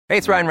Hey,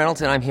 it's Ryan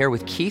Reynolds, and I'm here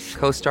with Keith,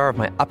 co-star of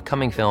my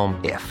upcoming film,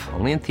 If,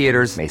 only in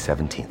theaters May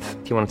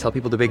 17th. Do you want to tell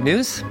people the big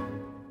news?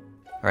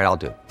 All right, I'll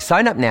do it.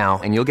 Sign up now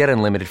and you'll get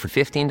unlimited for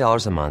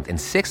 $15 a month and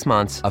 6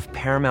 months of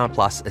Paramount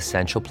Plus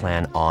Essential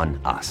Plan on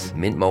us.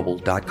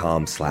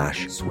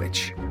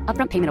 MintMobile.com/switch.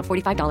 Upfront payment of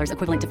 $45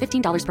 equivalent to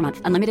 $15 per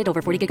month. Unlimited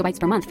over 40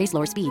 gigabytes per month. Face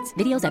lower speeds.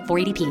 Videos at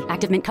 480p.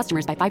 Active Mint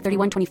customers by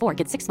 531.24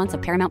 get 6 months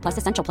of Paramount Plus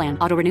Essential Plan.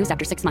 Auto renews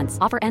after 6 months.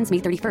 Offer ends May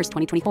 31st,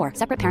 2024.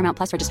 Separate Paramount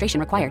Plus registration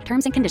required.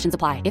 Terms and conditions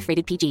apply if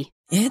rated PG.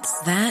 It's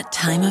that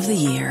time of the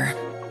year.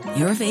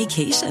 Your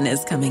vacation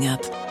is coming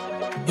up.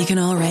 You can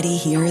already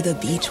hear the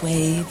beach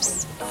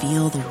waves,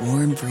 feel the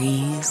warm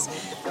breeze,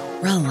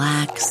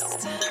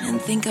 relax,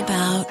 and think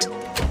about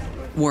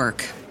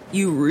work.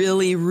 You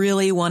really,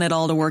 really want it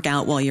all to work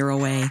out while you're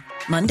away.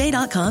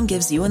 Monday.com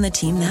gives you and the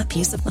team that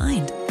peace of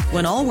mind.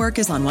 When all work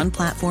is on one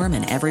platform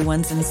and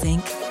everyone's in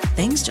sync,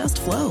 things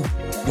just flow.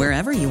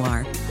 Wherever you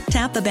are,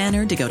 tap the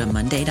banner to go to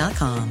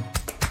Monday.com.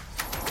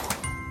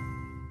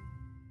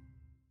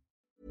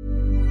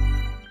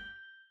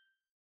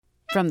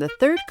 From the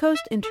Third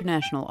Coast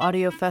International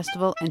Audio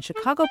Festival and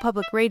Chicago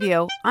Public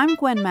Radio, I'm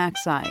Gwen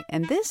Macsai,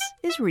 and this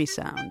is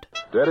ReSound.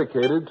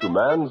 Dedicated to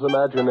man's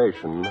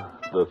imagination,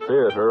 the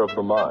theater of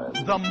the mind.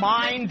 The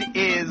mind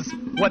is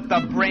what the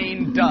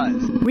brain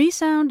does.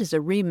 ReSound is a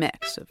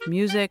remix of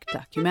music,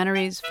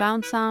 documentaries,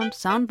 found sound,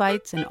 sound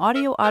bites, and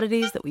audio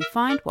oddities that we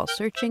find while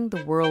searching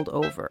the world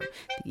over.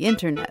 The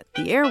internet,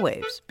 the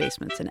airwaves,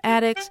 basements and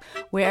attics,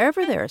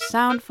 wherever there are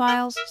sound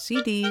files,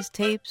 CDs,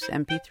 tapes,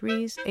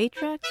 MP3s,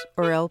 8-tracks,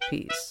 or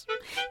LPs.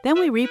 Then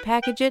we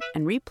repackage it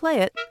and replay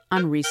it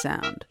on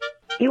ReSound.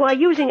 You are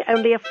using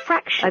only a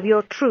fraction of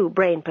your true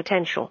brain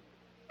potential.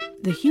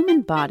 The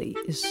human body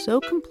is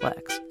so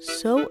complex,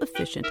 so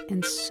efficient,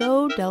 and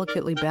so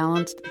delicately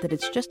balanced that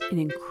it's just an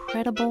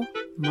incredible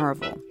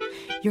marvel.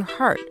 Your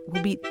heart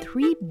will beat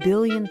 3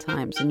 billion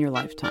times in your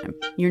lifetime.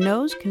 Your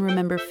nose can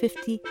remember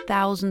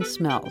 50,000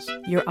 smells.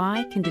 Your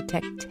eye can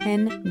detect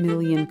 10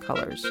 million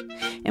colors.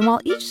 And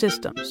while each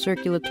system,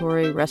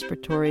 circulatory,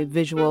 respiratory,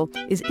 visual,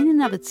 is in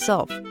and of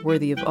itself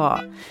worthy of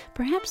awe,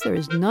 perhaps there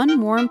is none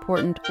more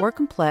important or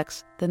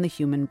complex than the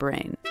human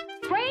brain.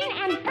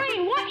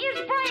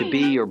 To be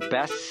your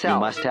best self, you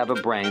must have a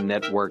brain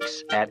that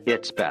works at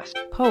its best.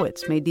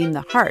 Poets may deem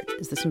the heart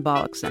as the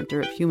symbolic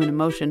center of human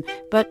emotion,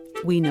 but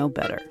we know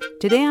better.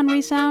 Today on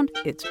ReSound,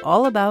 it's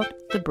all about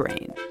the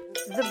brain.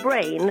 The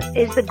brain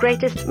is the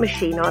greatest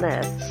machine on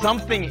earth.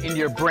 Something in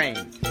your brain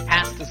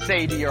has to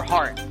say to your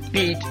heart,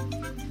 beat,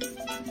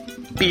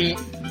 beat,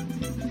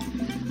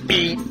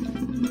 beat.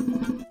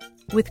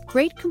 With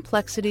great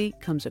complexity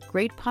comes a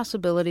great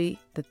possibility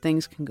that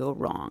things can go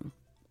wrong.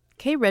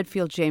 Kay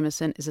Redfield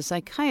Jamison is a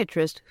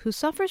psychiatrist who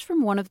suffers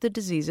from one of the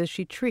diseases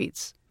she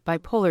treats,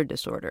 bipolar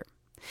disorder.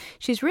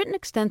 She's written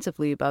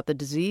extensively about the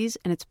disease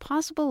and its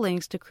possible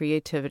links to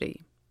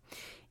creativity.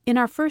 In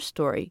our first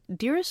story,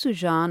 Dira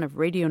Sujan of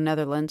Radio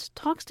Netherlands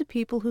talks to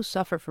people who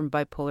suffer from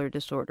bipolar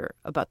disorder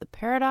about the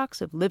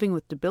paradox of living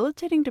with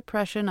debilitating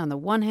depression on the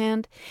one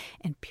hand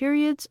and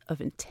periods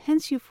of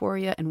intense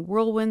euphoria and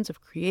whirlwinds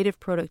of creative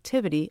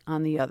productivity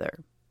on the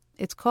other.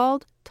 It's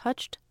called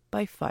Touched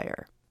by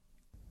Fire.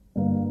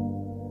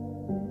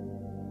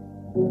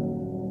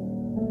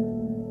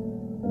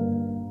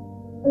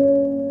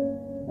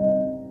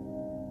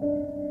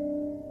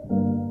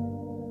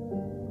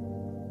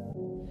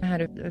 I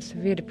had a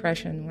severe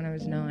depression when I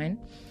was 9,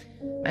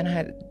 and I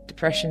had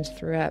depressions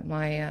throughout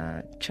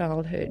my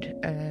childhood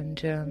and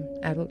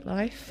adult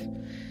life.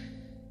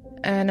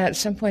 And at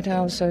some point I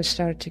also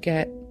started to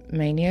get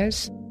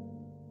manias.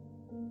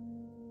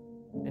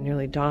 I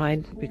nearly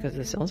died because of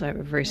this illness. I have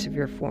a very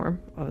severe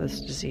form of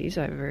this disease.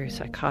 I have very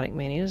psychotic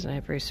manias, and I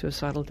have very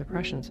suicidal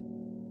depressions.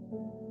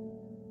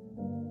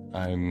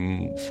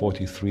 I'm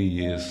 43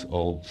 years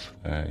old.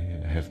 I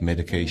have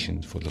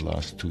medication for the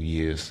last 2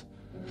 years.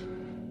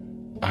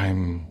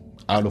 I'm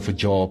out of a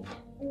job.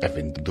 I've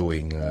been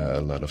doing a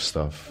lot of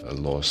stuff, a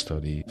law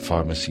study,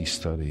 pharmacy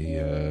study,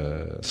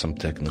 some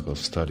technical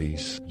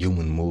studies,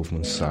 human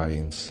movement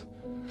science,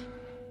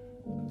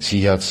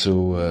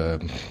 shiatsu.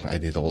 I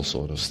did all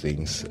sorts of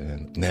things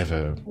and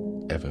never,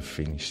 ever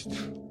finished.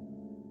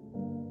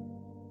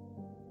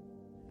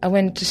 I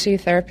went to see a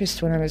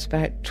therapist when I was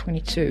about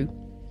 22,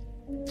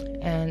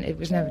 and it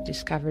was never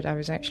discovered I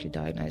was actually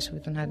diagnosed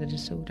with another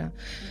disorder.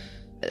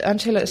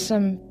 Until at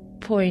some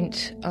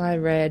point I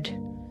read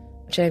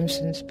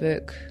Jameson's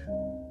book,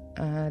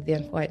 The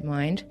Unquiet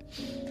Mind,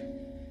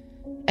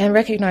 and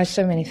recognized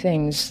so many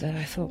things that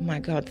I thought, my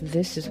God,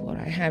 this is what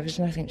I have. It's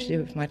nothing to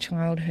do with my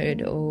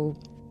childhood or,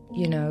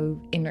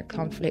 inner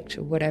conflict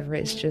or whatever.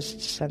 It's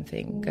just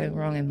something going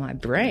wrong in my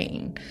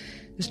brain.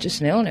 It's just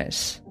an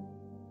illness.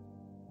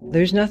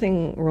 There's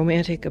nothing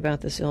romantic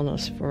about this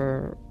illness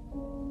for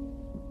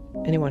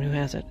anyone who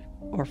has it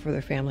or for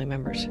their family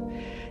members.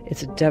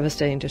 It's a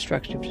devastating,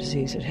 destructive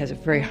disease. It has a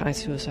very high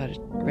suicide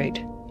rate.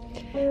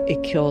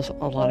 It kills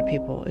a lot of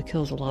people. It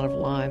kills a lot of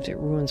lives. It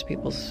ruins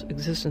people's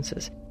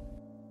existences.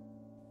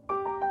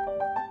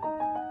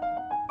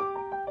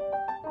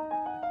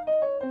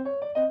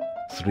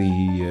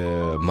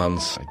 3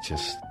 months, I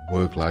just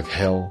work like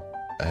hell,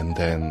 and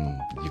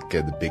then you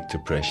get a big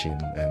depression,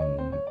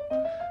 and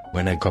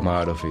when I come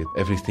out of it,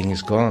 everything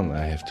is gone.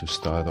 I have to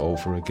start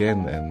over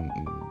again, and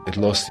it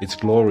lost its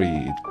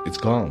glory. It's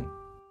gone.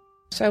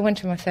 So I went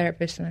to my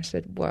therapist and I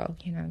said, well,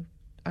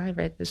 I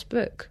read this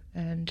book,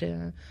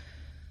 and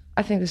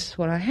I think this is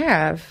what I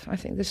have. I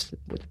think this is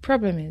what the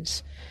problem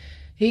is.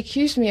 He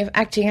accused me of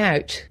acting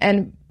out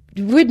and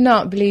would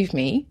not believe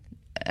me,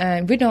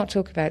 and would not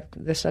talk about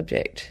the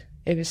subject.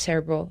 It was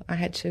cerebral. I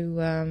had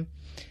to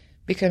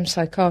become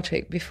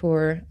psychotic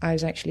before I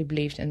was actually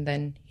believed, and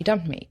then he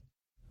dumped me.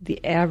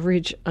 The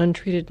average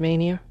untreated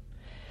mania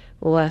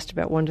will last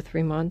about 1 to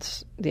 3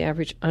 months. The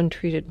average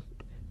untreated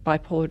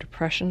bipolar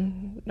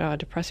depression,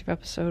 depressive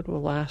episode,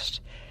 will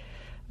last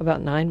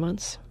about 9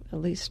 months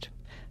at least.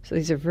 So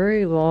these are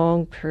very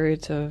long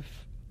periods of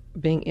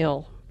being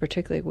ill,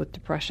 particularly with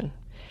depression.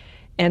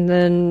 And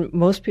then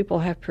most people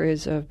have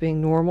periods of being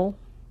normal.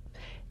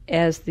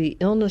 As the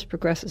illness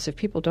progresses, if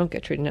people don't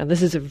get treated, now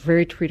this is a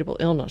very treatable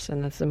illness,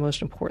 and that's the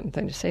most important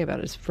thing to say about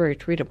it. It's very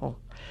treatable.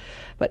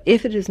 But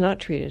if it is not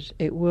treated,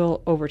 it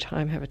will over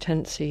time have a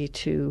tendency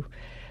to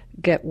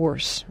get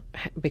worse,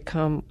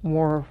 become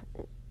more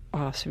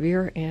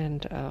severe,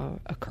 and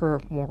occur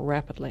more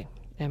rapidly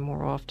and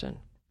more often.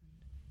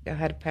 I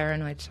had a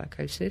paranoid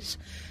psychosis.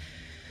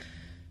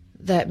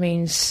 That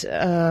means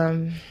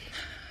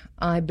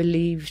I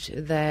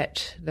believed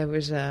that there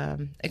was a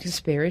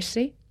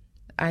conspiracy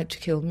out to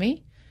kill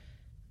me,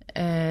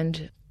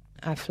 and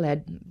I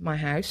fled my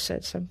house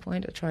at some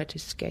point. I tried to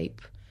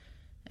escape,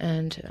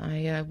 and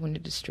I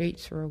wandered the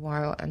streets for a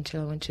while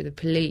until I went to the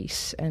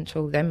police and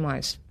told them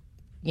my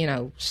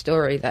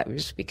story that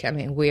was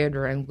becoming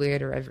weirder and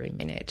weirder every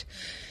minute.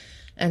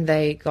 And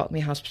they got me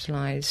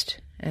hospitalized,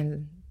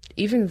 and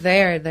even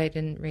there, they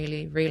didn't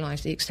really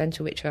realize the extent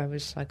to which I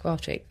was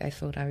psychotic. They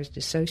thought I was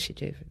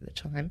dissociative at the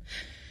time.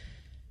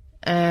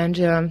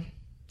 And,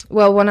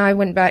 when I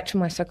went back to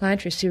my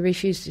psychiatrist, he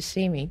refused to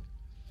see me.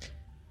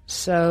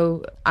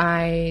 So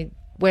I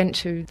went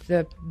to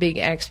the big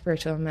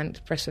expert on manic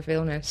depressive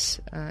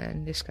illness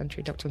in this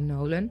country, Dr.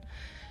 Nolan,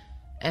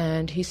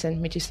 and he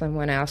sent me to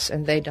someone else,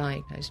 and they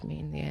diagnosed me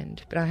in the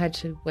end. But I had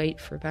to wait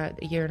for about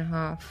 1.5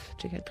 years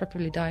to get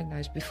properly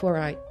diagnosed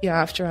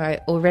after I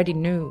already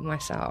knew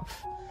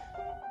myself.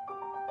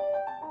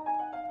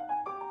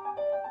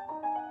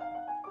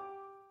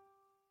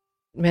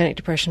 Manic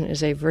depression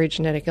is a very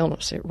genetic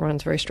illness. It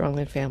runs very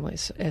strongly in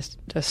families, as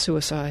does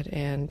suicide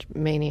and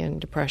mania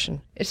and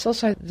depression. It's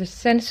also the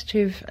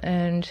sensitive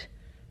and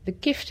the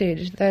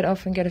gifted that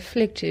often get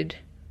afflicted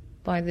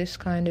by this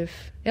kind of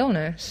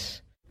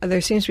illness.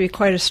 There seems to be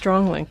quite a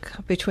strong link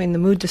between the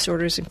mood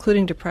disorders,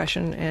 including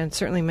depression, and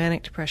certainly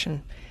manic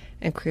depression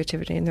and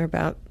creativity. And there are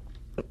about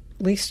at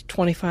least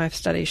 25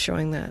 studies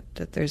showing that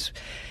there's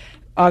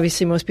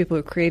obviously most people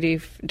who are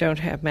creative don't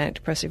have manic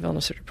depressive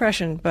illness or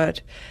depression,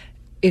 but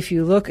if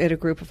you look at a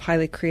group of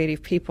highly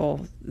creative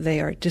people,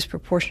 they are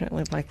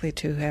disproportionately likely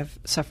to have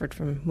suffered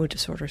from mood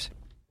disorders.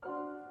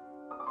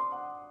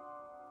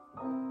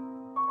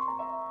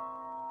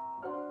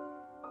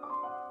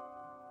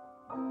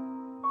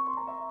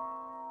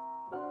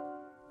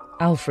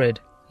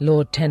 Alfred,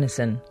 Lord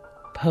Tennyson,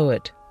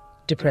 poet,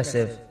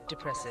 depressive.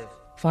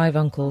 5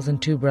 uncles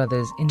and 2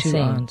 brothers, insane. 2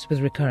 aunts with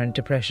recurrent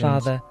depression.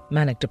 Father,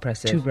 manic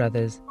depressive. 2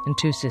 brothers and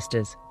 2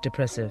 sisters,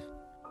 depressive.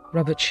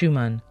 Robert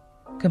Schumann,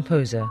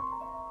 composer,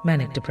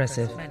 manic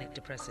depressive.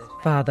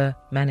 Father,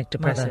 manic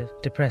depressive. Mother,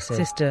 depressive.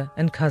 Sister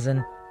and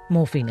cousin,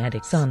 morphine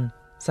addict. Son,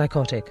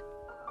 psychotic.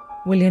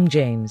 William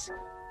James,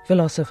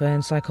 philosopher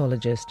and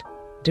psychologist,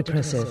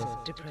 depressive.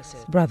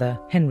 Brother,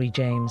 Henry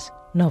James,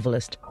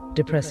 novelist,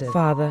 depressive.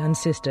 Father and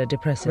sister,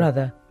 depressive.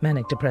 Brother,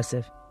 manic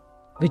depressive.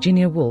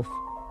 Virginia Woolf,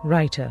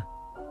 writer,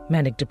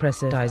 manic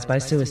depressive, dies by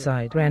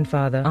suicide.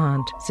 Grandfather,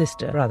 aunt,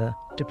 sister, brother,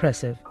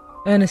 depressive.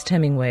 Ernest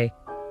Hemingway,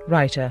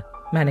 writer,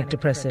 manic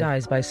depressive,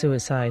 dies by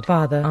suicide.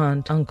 Father,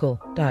 aunt, uncle,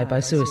 died by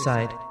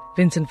suicide.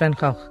 Vincent van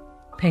Gogh,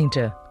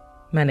 painter,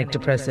 manic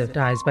depressive,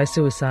 dies by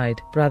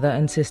suicide. Brother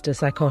and sister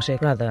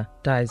psychotic, brother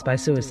dies by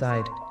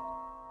suicide.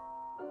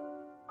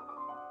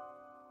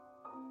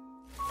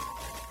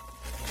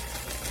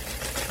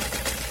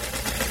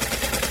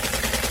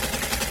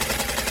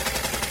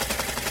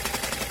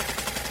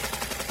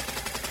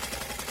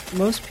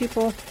 Most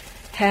people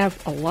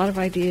have a lot of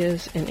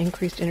ideas and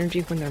increased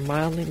energy when they're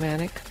mildly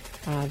manic.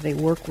 They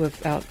work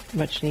without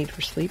much need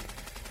for sleep.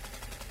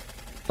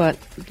 But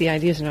the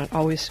ideas are not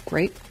always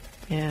great,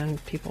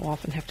 and people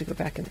often have to go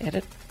back and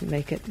edit,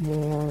 make it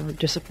more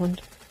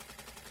disciplined.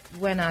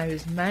 When I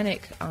was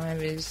manic, I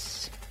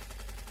was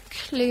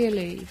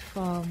clearly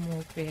far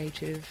more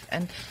creative,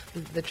 and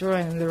the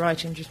drawing and the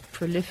writing just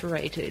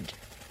proliferated.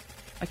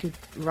 I could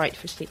write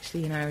for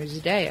 16 hours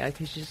a day. I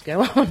could just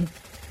go on.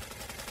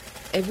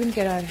 It wouldn't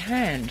get out of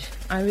hand.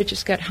 I would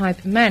just get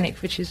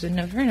hypermanic, which is a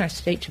very nice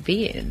state to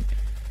be in.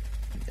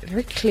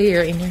 Very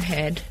clear in your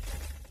head.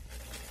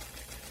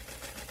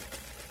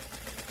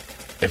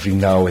 Every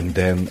now and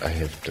then I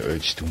have the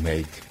urge to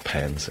make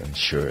pants and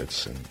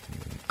shirts and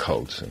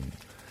coats, and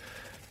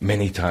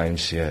Many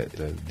times,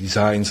 the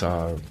designs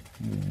are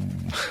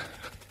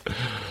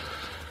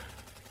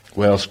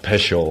well,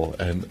 special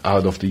and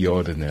out of the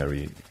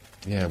ordinary.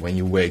 Yeah, when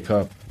you wake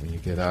up, when you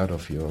get out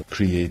of your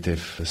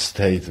creative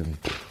state, and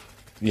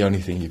the only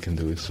thing you can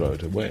do is throw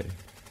it away.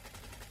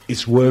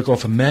 It's work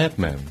of a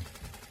madman,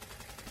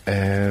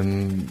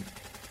 and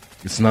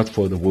it's not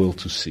for the world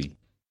to see.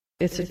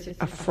 It's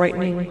a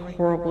frightening,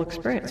 horrible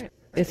experience.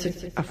 It's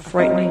a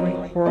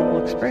frightening,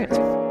 horrible experience.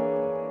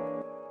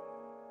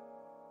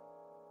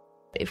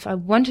 If I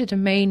wanted a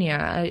mania,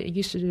 I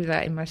used to do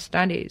that in my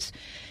studies.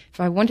 If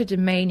I wanted a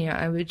mania,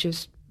 I would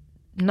just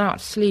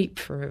not sleep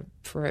for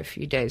a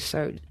few days.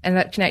 And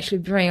that can actually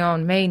bring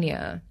on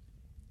mania.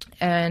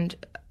 And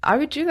I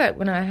would do that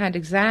when I had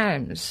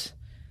exams.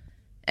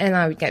 And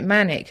I would get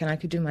manic and I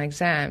could do my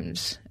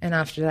exams. And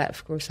after that,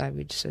 of course, I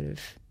would sort of,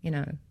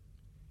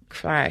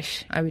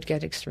 crash. I would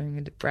get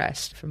extremely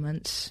depressed for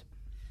months.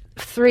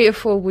 3 or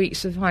 4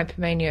 weeks of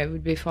hypomania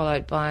would be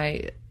followed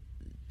by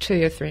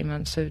 2 or 3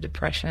 months of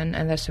depression,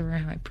 and that's a very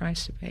high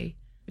price to pay.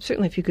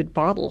 Certainly if you could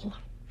bottle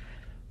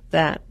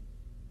that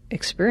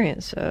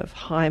experience of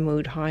high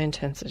mood, high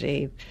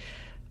intensity,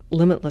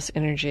 limitless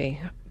energy,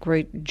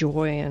 great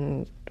joy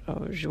and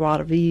joie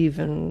de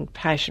vivre and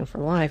passion for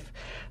life,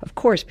 of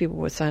course people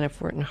would sign up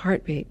for it in a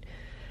heartbeat.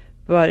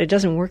 But it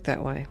doesn't work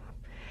that way.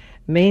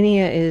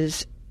 Mania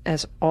is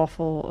as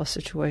awful a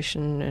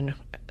situation and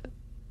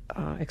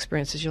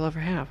experience as you'll ever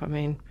have. I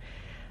mean,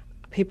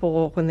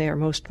 people, when they are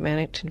most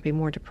manic, tend to be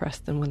more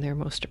depressed than when they're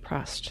most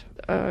depressed.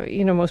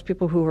 Most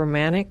people who are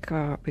manic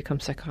become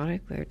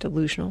psychotic. They're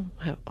delusional,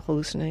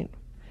 hallucinate.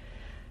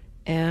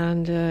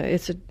 And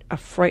it's a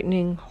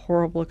frightening,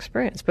 horrible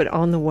experience. But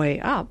on the way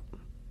up,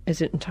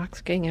 is it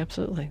intoxicating?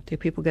 Absolutely. Do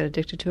people get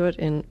addicted to it?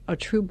 In a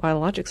true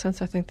biologic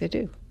sense, I think they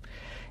do.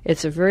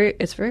 It's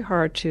very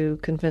hard to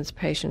convince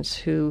patients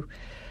who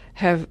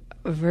have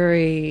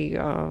very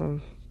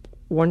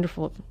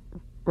wonderful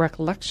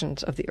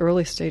recollections of the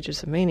early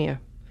stages of mania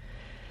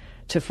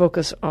to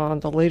focus on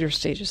the later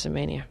stages of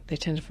mania. They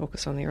tend to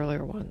focus on the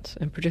earlier ones,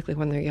 and particularly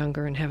when they're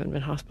younger and haven't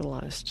been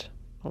hospitalized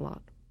a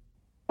lot.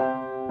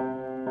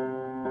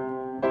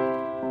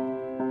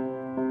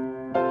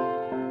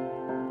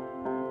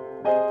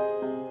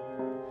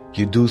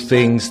 You do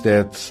things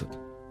that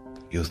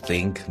you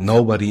think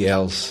nobody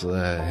else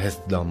has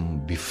done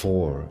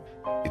before.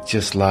 It's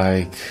just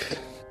like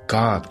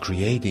God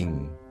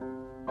creating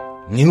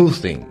new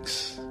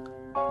things.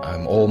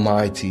 I'm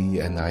almighty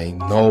and I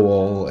know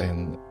all,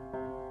 and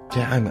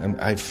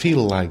I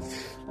feel like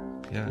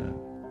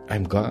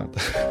I'm God.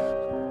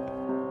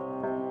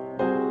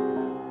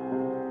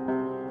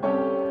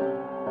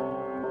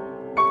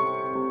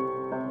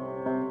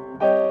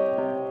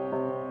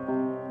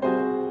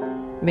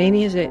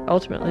 Mania is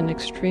ultimately an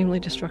extremely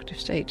destructive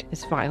state.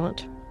 It's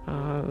violent.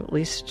 At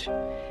least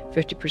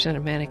 50%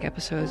 of manic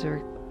episodes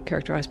are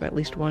characterized by at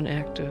least one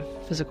act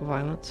of physical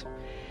violence.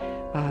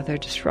 They're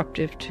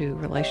disruptive to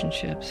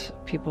relationships.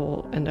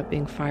 People end up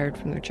being fired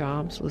from their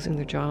jobs, losing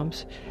their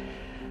jobs,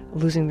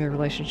 losing their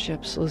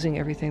relationships, losing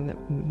everything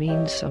that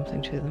means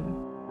something to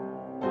them.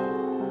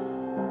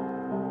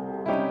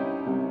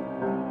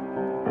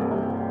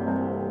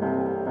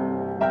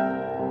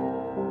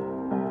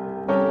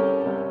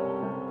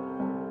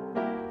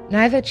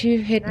 Now that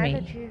you've hit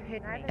me,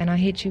 and I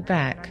hit you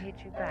back,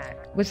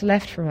 what's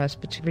left for us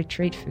but to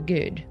retreat for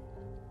good?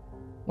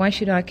 Why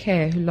should I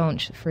care who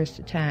launched the first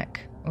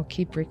attack, or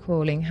keep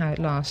recalling how at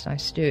last I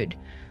stood,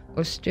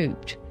 or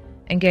stooped,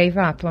 and gave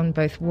up on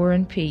both war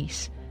and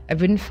peace? I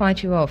wouldn't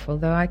fight you off,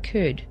 although I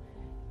could,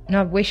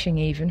 not wishing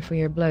even for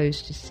your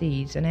blows to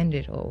cease and end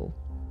it all.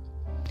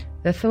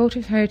 The thought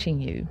of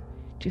hurting you,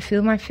 to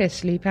feel my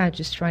fist leap out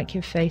to strike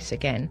your face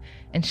again,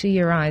 and see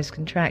your eyes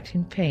contract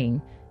in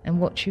pain, and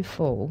watch you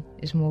fall,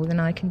 is more than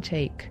I can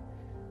take.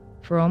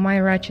 For all my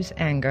righteous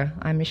anger,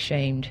 I'm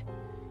ashamed.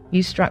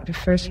 You struck the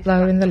first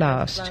blow and the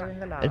last,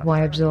 but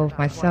why absolve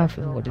myself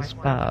of what is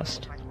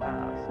past?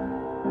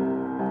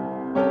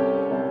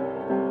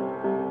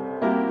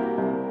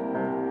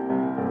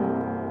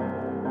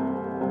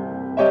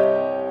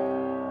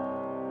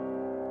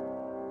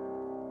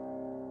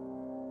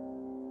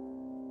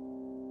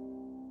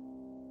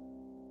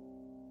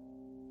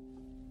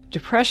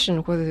 Depression,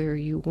 whether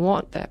you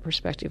want that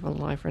perspective on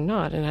life or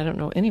not, and I don't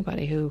know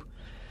anybody who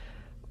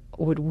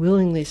would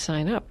willingly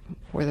sign up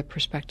for the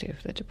perspective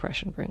that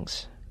depression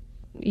brings.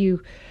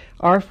 You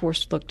are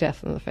forced to look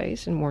death in the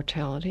face, and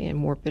mortality and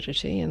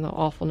morbidity and the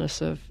awfulness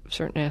of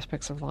certain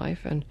aspects of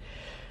life, and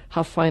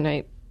how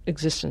finite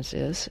existence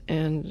is,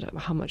 and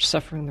how much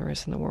suffering there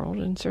is in the world.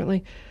 And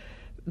certainly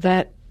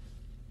that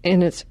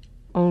in its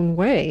own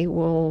way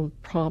will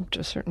prompt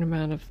a certain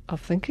amount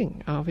of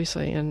thinking,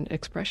 obviously, and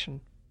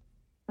expression.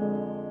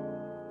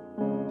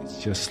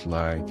 It's just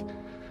like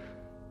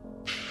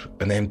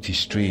an empty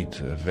street,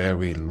 a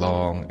very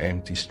long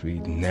empty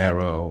street,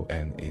 narrow,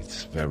 and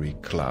it's very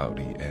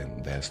cloudy,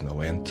 and there's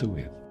no end to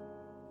it.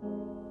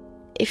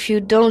 If you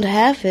don't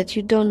have it,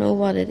 you don't know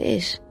what it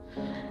is.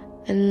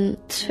 And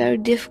it's very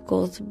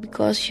difficult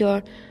because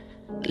you're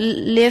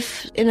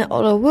live in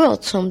another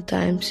world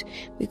sometimes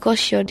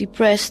because you're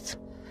depressed.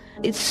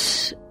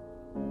 It's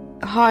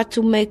hard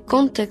to make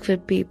contact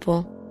with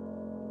people.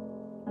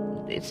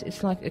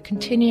 It's like a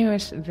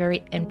continuous,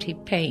 very empty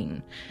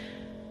pain.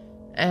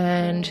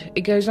 And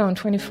it goes on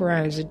 24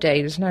 hours a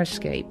day. There's no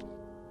escape.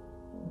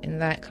 In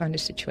that kind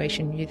of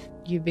situation,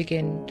 you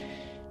begin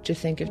to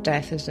think of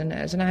death as an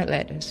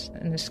outlet, as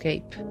an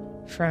escape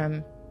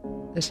from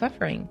the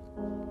suffering.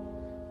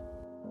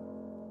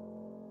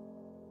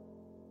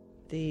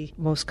 The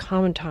most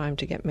common time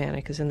to get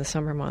manic is in the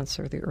summer months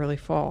or the early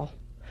fall.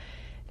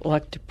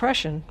 Like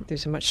depression,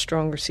 there's a much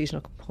stronger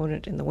seasonal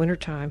component in the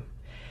wintertime,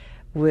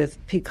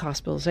 with peak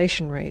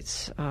hospitalization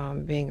rates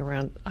being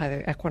around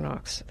either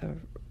equinox, the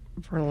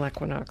vernal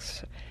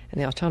equinox,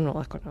 and the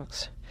autumnal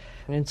equinox.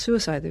 And in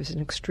suicide, there's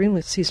an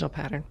extremely seasonal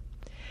pattern.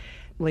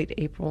 Late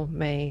April,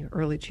 May,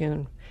 early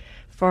June,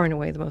 far and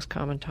away the most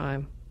common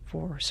time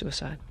for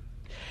suicide.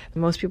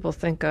 Most people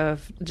think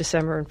of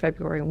December and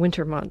February,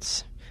 winter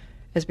months,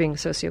 as being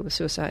associated with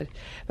suicide.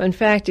 But in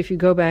fact, if you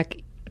go back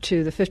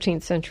to the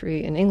 15th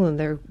century in England,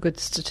 there are good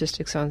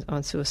statistics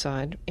on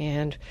suicide,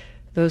 and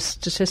those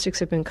statistics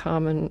have been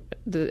common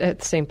at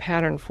the same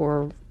pattern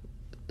for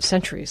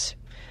centuries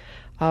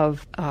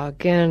of,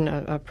 again,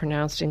 a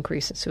pronounced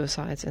increase in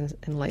suicides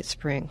in late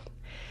spring.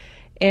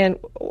 And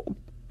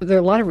there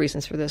are a lot of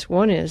reasons for this.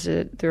 One is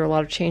that there are a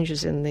lot of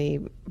changes in the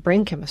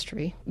brain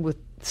chemistry with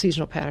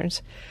seasonal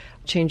patterns,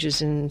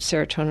 changes in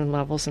serotonin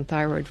levels and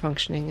thyroid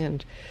functioning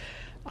and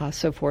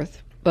so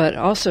forth. But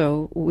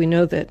also, we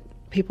know that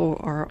people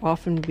are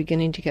often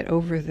beginning to get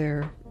over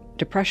their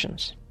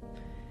depressions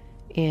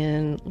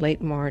in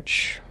late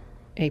March,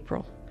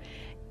 April.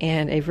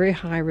 And a very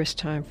high-risk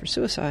time for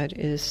suicide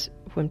is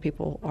when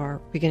people are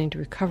beginning to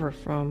recover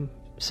from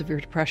severe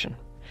depression.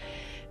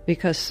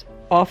 Because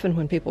often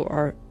when people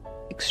are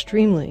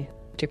extremely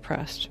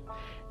depressed,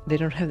 they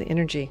don't have the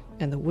energy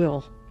and the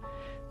will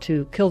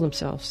to kill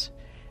themselves.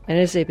 And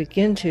as they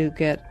begin to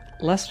get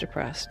less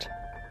depressed,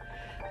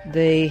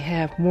 they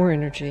have more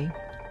energy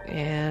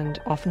and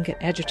often get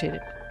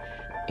agitated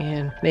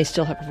and may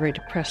still have a very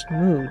depressed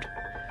mood,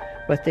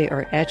 but they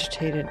are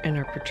agitated and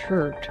are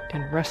perturbed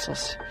and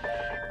restless,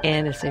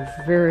 and it's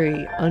a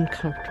very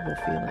uncomfortable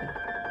feeling.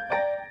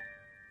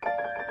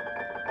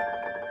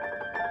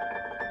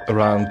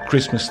 Around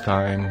Christmas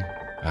time,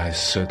 I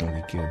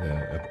certainly get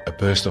a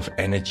burst of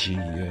energy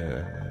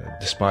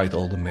despite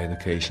all the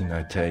medication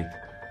I take.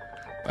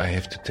 I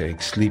have to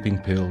take sleeping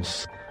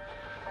pills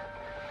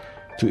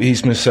to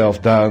ease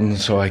myself down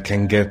so I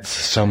can get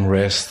some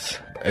rest.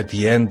 At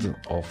the end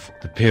of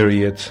the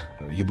period,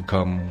 you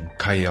become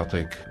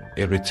chaotic,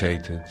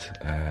 irritated,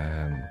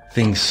 and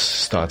things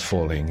start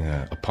falling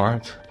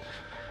apart.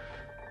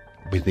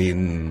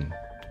 Within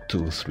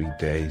 2 or 3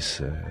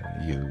 days,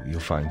 you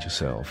find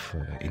yourself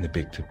in a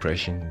big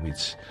depression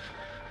with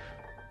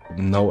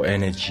no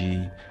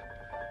energy,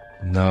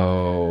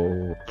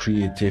 no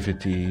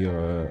creativity,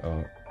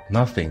 or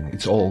nothing.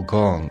 It's all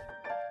gone.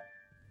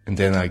 And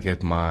then I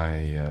get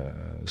my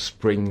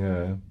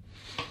spring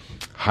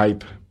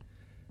hype.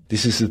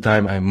 This is the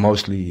time I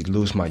mostly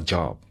lose my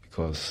job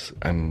because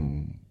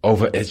I'm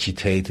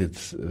over-agitated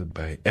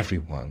by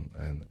everyone,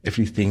 and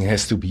everything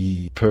has to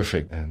be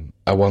perfect, and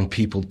I want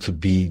people to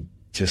be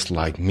just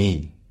like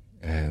me,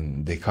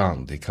 and they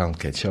can't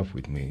catch up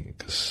with me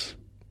because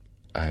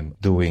I'm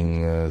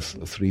doing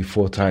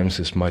 3-4 times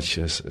as much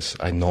as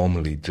I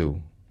normally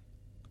do.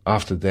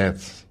 After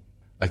that,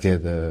 I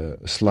get a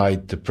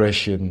slight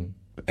depression.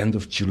 End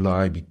of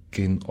July,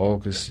 begin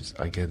August,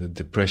 I get a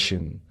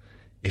depression.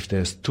 If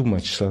there's too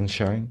much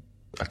sunshine,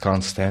 I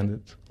can't stand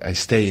it. I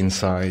stay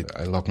inside,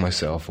 I lock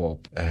myself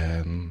up.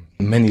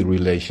 Many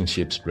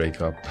relationships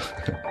break up.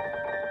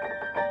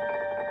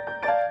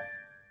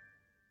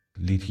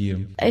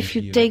 Lithium. If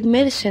you take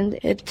medicine,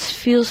 it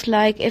feels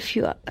like if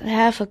you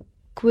have a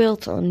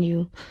quilt on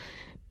you.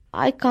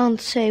 I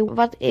can't say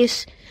what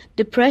is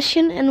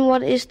depression and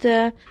what is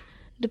the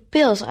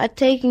pills. I'm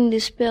taking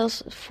these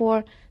pills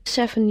for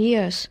 7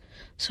 years,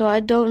 so I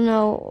don't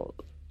know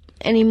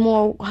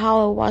anymore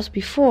how it was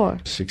before.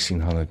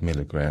 1,600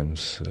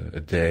 milligrams a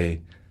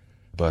day,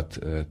 but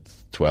at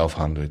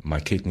 1,200 my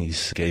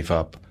kidneys gave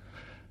up.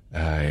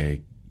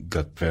 I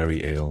got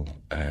very ill,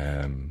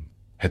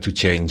 had to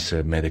change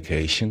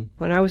medication.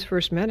 When I was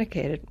first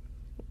medicated,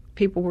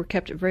 people were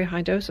kept at very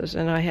high doses,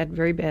 and I had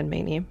very bad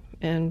mania,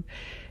 and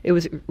it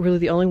was really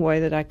the only way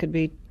that I could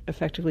be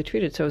effectively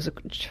treated. So it was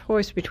a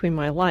choice between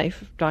my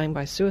life, dying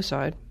by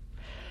suicide,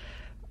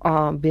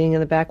 being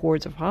in the back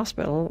wards of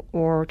hospital,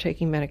 or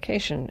taking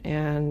medication.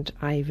 And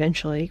I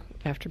eventually,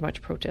 after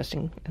much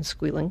protesting and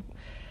squealing,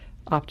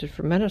 opted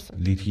for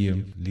medicine.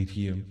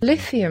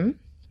 Lithium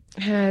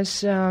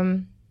has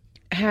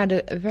had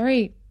a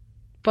very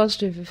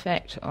positive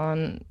effect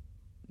on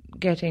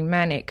getting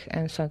manic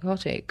and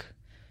psychotic,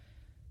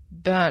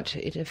 but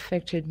it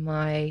affected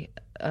my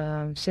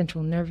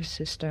central nervous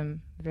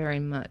system very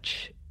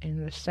much,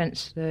 in the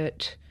sense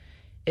that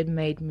it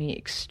made me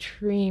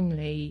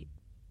extremely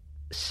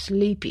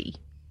sleepy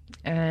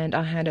And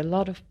I had a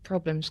lot of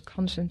problems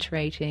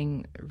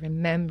concentrating,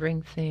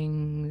 remembering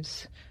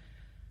things.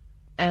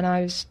 And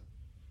I was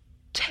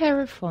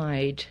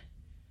terrified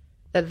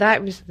that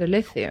that was the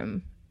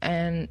lithium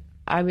and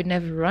I would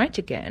never write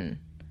again.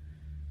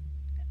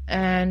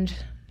 And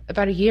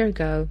about a year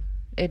ago,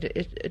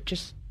 it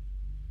just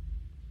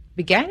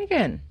began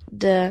again.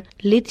 The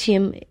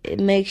lithium, it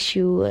makes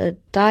you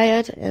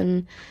tired,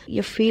 and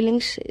your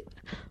feelings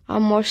are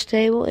more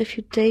stable if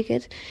you take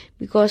it,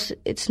 because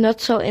it's not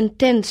so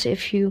intense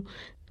if you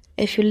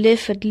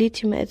live with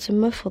lithium. It's a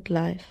muffled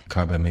life.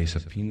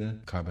 Carbamazepine.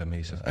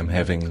 I'm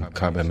having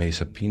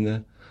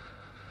carbamazepine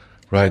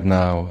right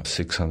now,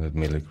 600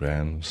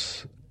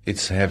 milligrams.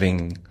 It's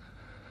having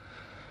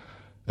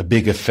a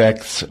big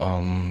effect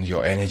on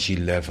your energy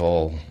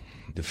level.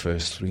 The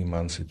first 3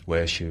 months it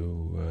wears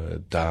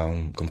you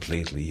down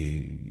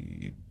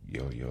completely.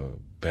 You're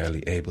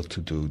barely able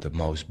to do the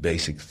most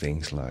basic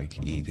things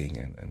like eating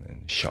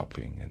and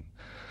shopping, and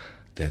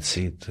that's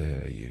it.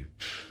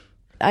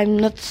 I'm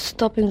not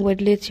stopping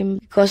with lithium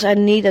because I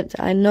need it,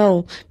 I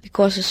know,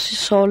 because I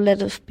saw a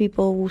lot of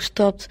people who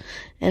stopped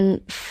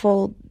and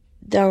fall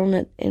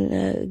down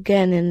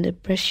again in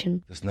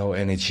depression. There's no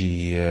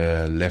energy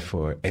left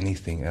for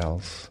anything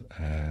else,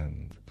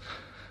 and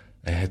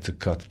I had to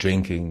cut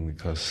drinking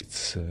because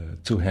it's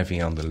too heavy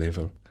on the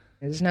liver.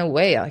 There's no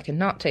way I could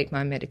not take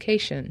my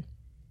medication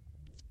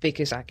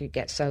because I could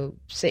get so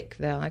sick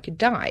that I could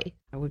die.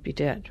 I would be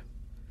dead.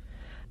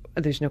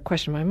 There's no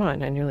question in my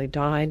mind. I nearly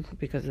died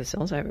because of this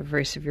illness. I have a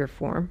very severe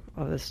form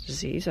of this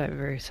disease. I have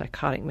very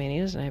psychotic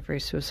manias, and I have very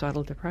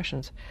suicidal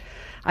depressions.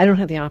 I don't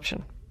have the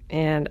option,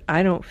 and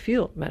I don't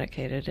feel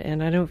medicated,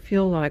 and I don't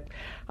feel like,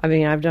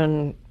 I've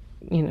done,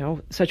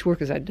 such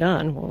work as I've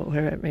done,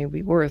 whatever it may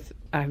be worth,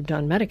 I've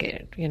done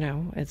medicated,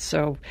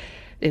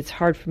 it's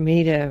hard for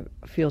me to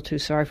feel too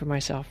sorry for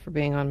myself for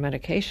being on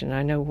medication.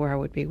 I know where I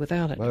would be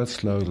without it. Well,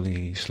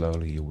 slowly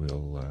you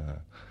will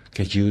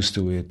get used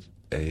to it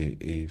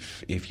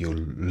if your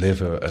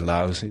liver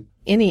allows it.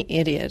 Any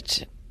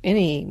idiot,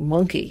 any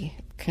monkey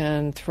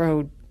can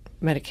throw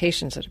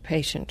medications at a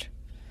patient.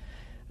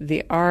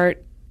 The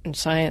art and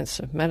science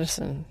of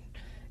medicine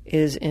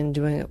is in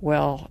doing it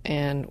well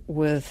and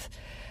with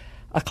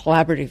a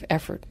collaborative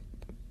effort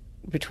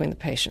between the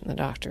patient and the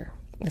doctor.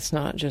 It's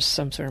not just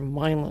some sort of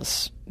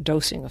mindless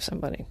dosing of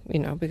somebody,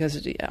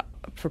 because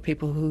for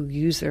people who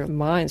use their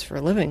minds for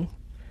a living,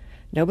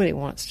 nobody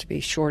wants to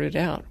be shorted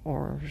out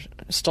or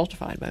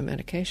stultified by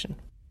medication.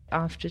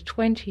 After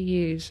 20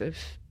 years of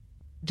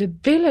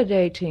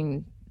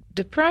debilitating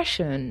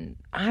depression,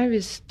 I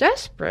was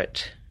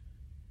desperate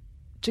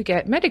to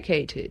get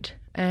medicated.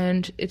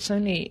 And it's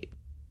only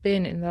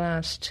been in the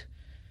last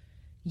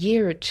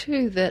year or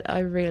two that I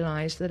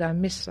realized that I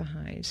miss the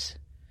highs.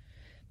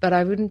 But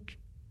I wouldn't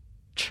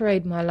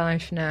trade my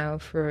life now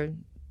for,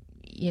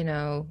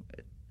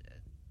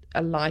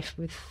 a life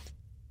with,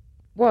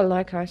 well,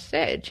 like I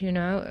said,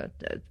 a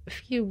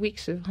few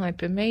weeks of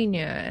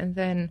hypomania and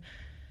then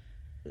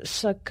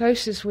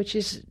psychosis, which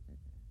is,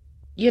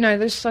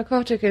 there's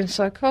psychotic and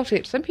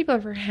psychotic. Some people are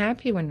very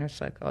happy when they're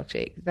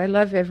psychotic. They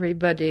love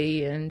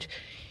everybody and,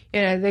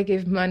 they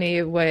give money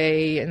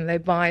away and they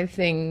buy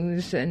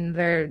things and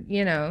they're,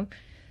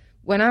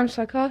 when I'm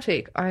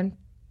psychotic, I'm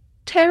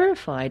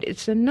terrified.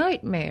 It's a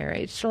nightmare.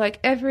 It's like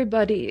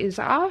everybody is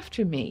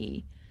after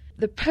me.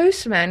 The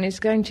postman is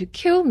going to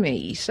kill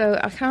me, so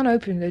I can't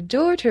open the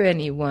door to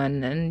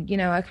anyone, and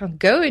I can't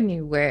go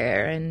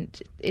anywhere, and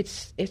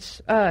it's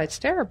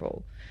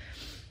terrible.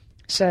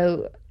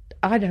 So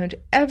I don't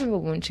ever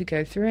want to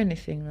go through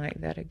anything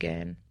like that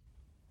again.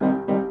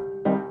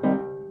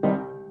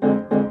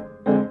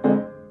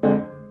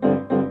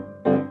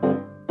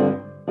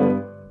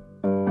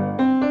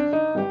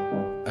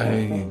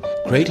 I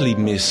greatly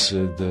miss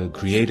the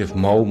creative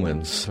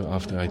moments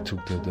after I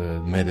took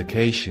the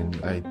medication.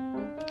 I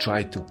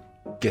tried to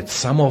get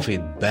some of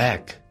it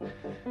back,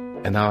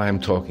 and now I'm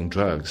talking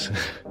drugs.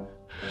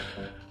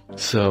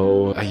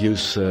 So I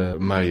use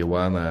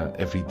marijuana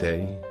every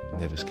day,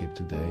 never skip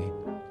a day.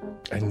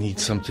 I need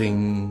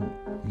something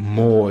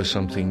more,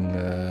 something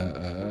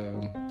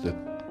that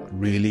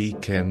really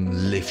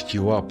can lift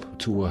you up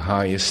to a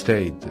higher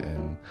state.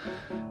 And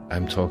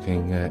I'm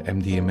talking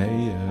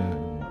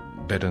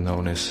MDMA, better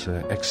known as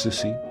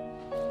ecstasy.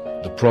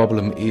 The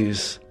problem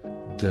is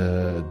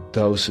the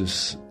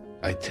doses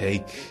I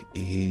take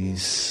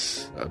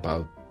is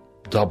about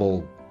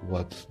double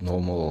what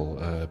normal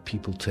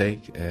people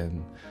take,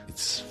 and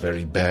it's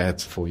very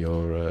bad for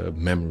your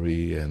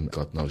memory and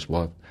God knows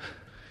what.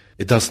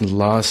 It doesn't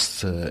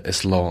last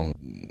as long.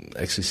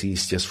 Ecstasy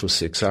is just for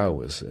 6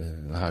 hours. A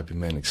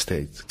hypomanic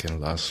state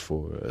can last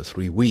for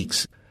 3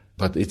 weeks.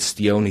 But it's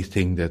the only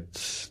thing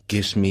that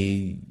gives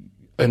me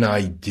an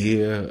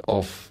idea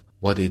of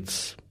what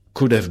it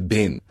could have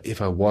been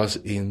if I was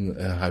in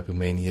a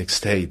hypomaniac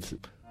state.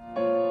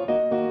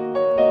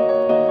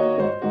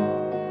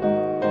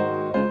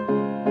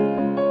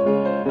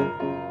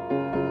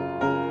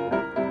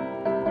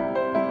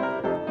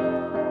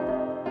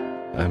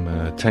 I'm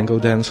a tango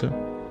dancer.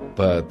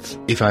 But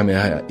if I'm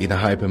in a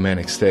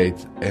hypomanic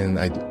state and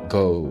I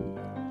go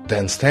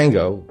dance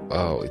tango,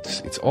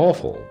 it's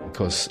awful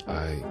because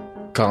I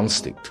can't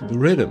stick to the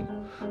rhythm.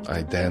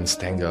 I dance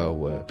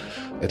tango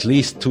at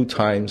least 2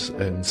 times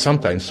and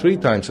sometimes 3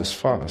 times as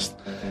fast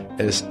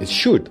as it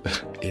should.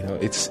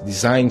 It's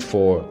designed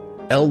for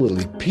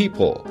elderly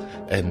people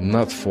and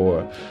not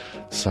for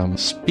some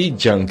speed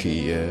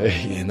junkie,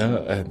 and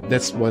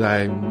that's what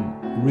I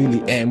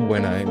really am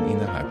when I'm in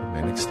a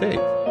hypomanic state.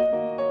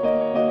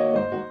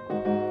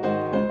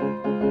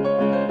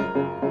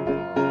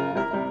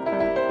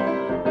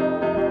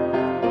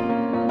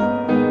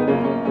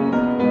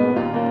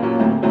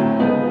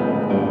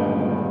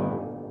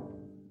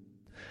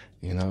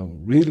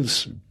 Real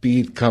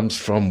speed comes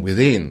from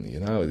within,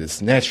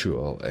 it's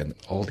natural, and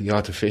all the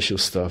artificial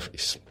stuff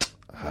is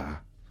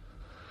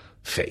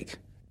fake.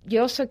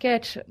 You also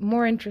get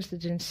more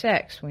interested in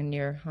sex when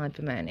you're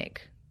hypomanic.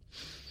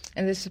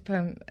 And there's a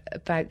poem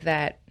about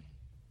that.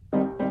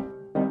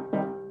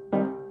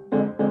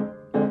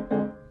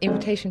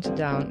 Invitation to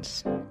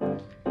dance.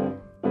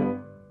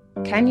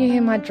 Can you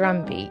hear my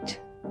drum beat?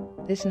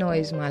 This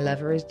noise, my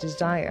lover, is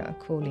desire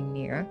calling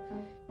near.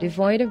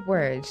 Devoid of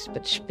words,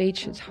 but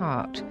speech at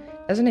heart.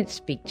 Doesn't it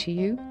speak to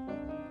you?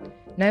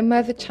 No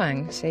mother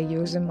tongue, say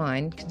yours or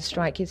mine, can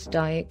strike its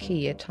dire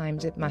key. At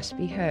times it must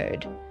be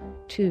heard.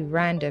 Too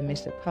random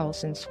is the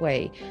pulse and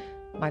sway,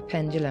 my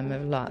pendulum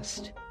of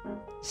lust.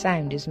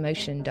 Sound is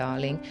motion,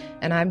 darling,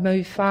 and I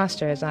move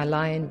faster as I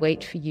lie and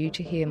wait for you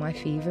to hear my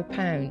fever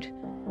pound.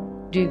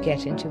 Do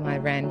get into my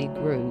randy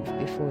groove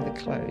before the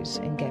close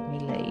and get me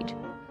laid.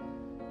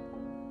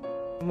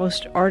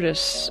 Most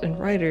artists and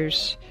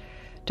writers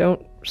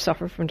don't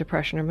suffer from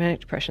depression or manic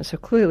depression, so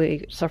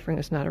clearly suffering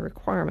is not a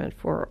requirement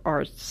for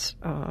arts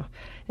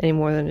any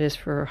more than it is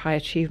for high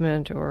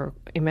achievement or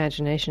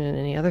imagination in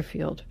any other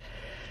field.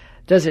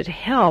 Does it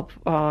help?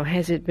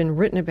 Has it been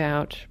written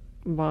about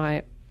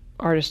by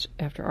artist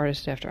after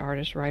artist after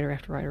artist, writer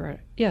after writer?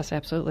 Yes,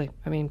 absolutely.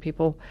 I mean,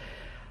 people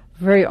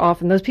very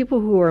often, those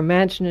people who are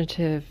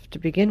imaginative to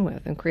begin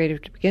with and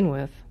creative to begin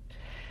with,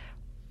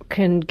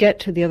 can get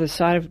to the other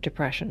side of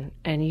depression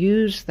and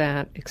use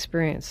that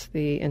experience,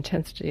 the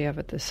intensity of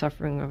it, the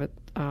suffering of it,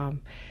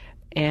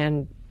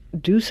 and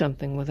do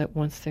something with it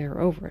once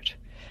they're over it.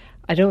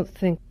 I don't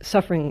think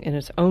suffering in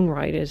its own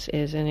right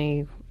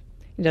it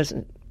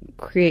doesn't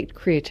create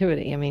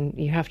creativity. I mean,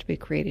 you have to be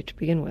creative to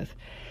begin with.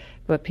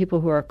 But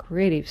people who are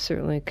creative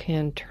certainly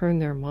can turn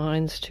their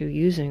minds to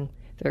using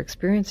their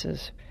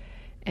experiences.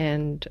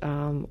 And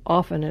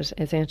often, as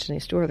Anthony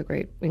Storr, the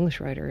great English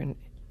writer and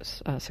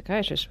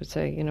psychiatrists would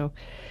say,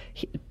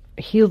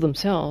 heal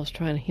themselves,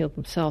 trying to heal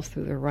themselves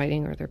through their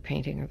writing or their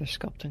painting or their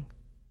sculpting.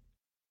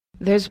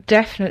 There's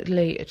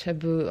definitely a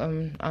taboo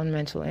on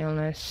mental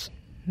illness.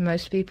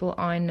 Most people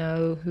I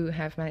know who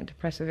have manic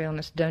depressive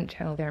illness don't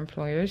tell their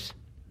employers.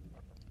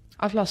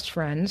 I've lost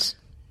friends,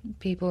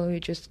 people who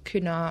just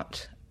could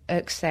not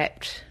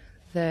accept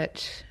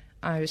that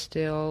I was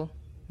still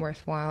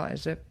worthwhile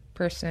as a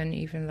person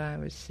even though I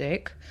was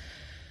sick.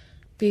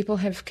 People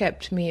have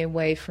kept me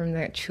away from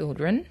their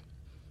children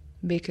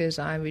because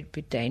I would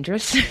be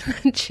dangerous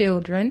to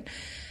children.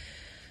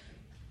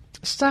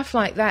 Stuff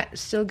like that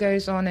still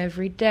goes on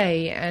every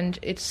day, and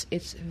it's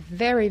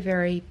very,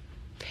 very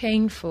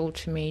painful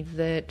to me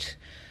that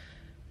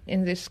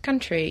in this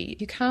country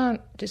you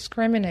can't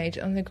discriminate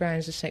on the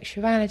grounds of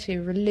sexuality,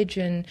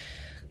 religion,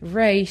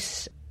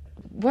 race,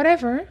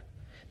 whatever,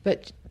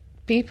 but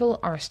people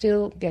are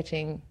still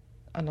getting,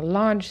 on a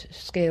large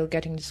scale,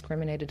 getting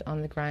discriminated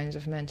on the grounds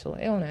of mental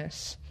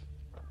illness.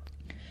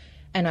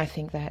 And I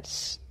think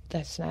that's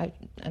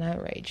an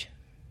outrage.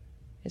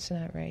 It's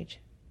an outrage.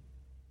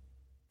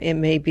 It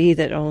may be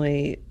that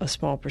only a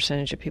small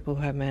percentage of people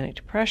who have manic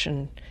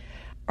depression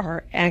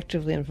are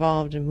actively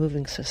involved in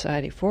moving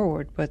society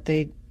forward, but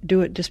they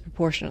do it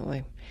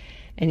disproportionately.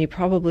 And you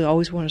probably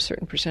always want a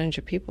certain percentage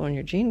of people in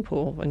your gene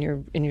pool, in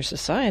your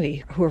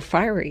society, who are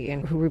fiery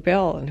and who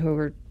rebel and who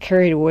are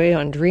carried away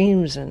on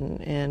dreams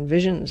and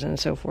visions and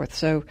so forth.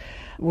 So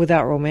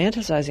without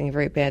romanticizing a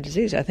very bad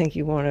disease, I think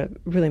you want to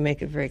really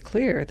make it very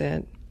clear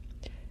that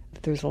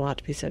there's a lot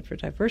to be said for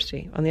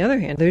diversity. On the other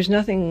hand, there's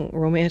nothing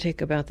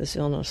romantic about this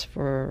illness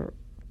for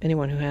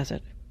anyone who has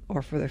it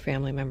or for their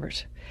family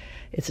members.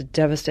 It's a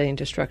devastating,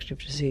 destructive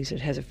disease.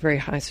 It has a very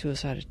high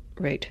suicide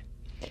rate.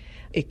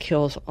 It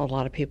kills a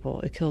lot of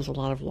people. It kills a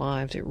lot of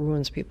lives. It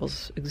ruins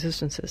people's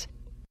existences.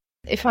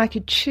 If I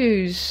could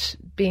choose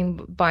being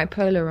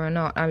bipolar or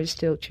not, I would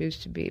still choose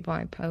to be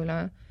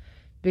bipolar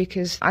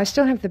because I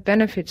still have the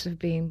benefits of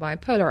being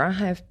bipolar. I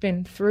have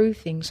been through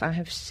things. I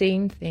have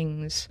seen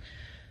things.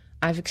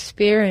 I've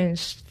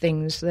experienced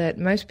things that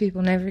most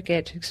people never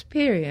get to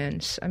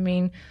experience. I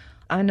mean,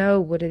 I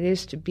know what it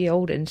is to be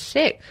old and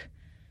sick.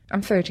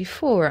 I'm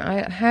 34.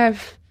 I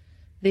have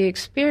the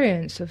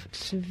experience of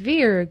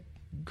severe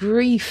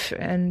grief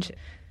and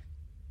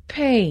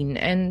pain,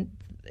 and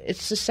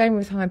it's the same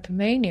with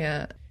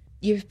hypomania.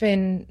 You've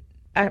been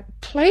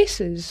at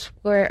places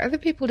where other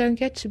people don't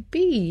get to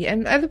be,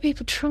 and other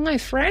people try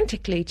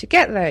frantically to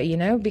get there, you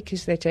know,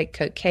 because they take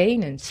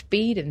cocaine and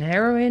speed and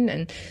heroin,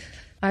 and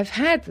I've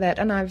had that,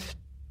 and I've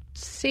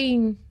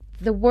seen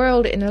the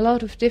world in a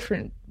lot of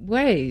different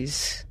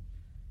ways,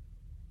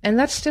 and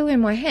that's still in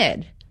my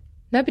head.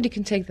 Nobody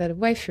can take that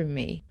away from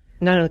me.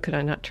 Not only could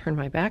I not turn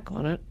my back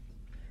on it,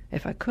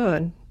 if I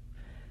could,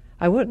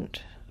 I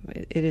wouldn't.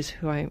 It is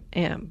who I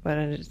am, but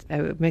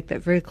I would make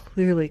that very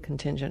clearly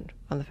contingent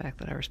on the fact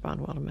that I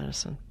respond well to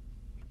medicine.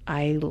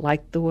 I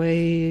like the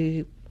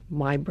way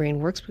my brain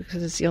works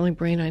because it's the only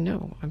brain I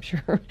know. I'm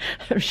sure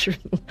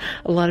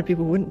a lot of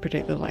people wouldn't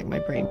particularly like my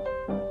brain.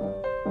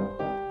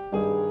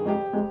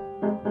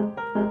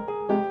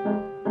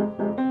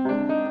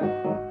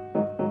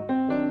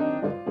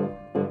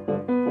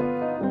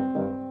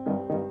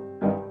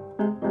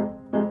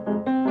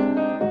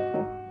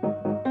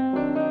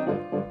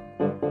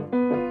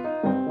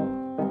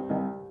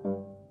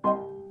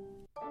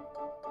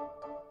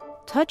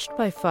 Touched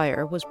by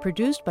Fire was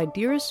produced by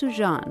Dira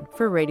Sujan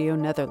for Radio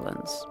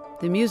Netherlands.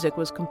 The music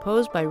was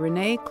composed by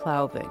Renee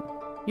Klauving.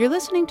 You're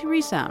listening to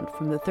Resound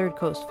from the Third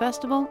Coast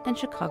Festival and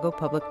Chicago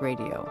Public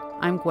Radio.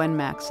 I'm Gwen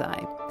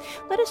Macsai.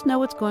 Let us know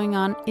what's going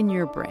on in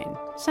your brain.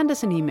 Send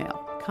us an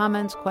email.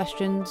 Comments,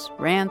 questions,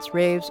 rants,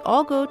 raves,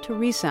 all go to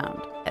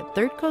Resound at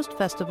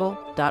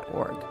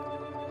thirdcoastfestival.org.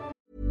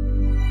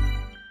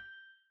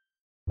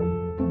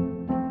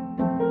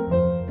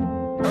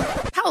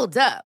 Hold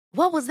up.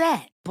 What was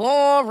that?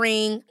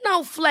 Boring.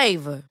 No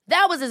flavor.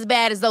 That was as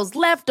bad as those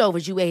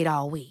leftovers you ate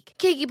all week.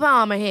 Keke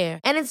Palmer here,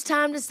 and it's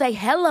time to say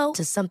hello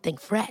to something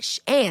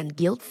fresh and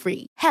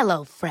guilt-free.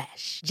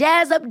 HelloFresh.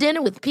 Jazz up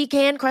dinner with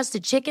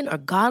pecan-crusted chicken or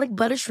garlic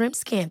butter shrimp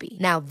scampi.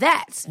 Now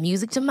that's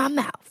music to my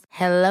mouth.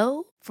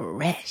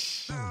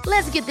 HelloFresh.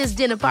 Let's get this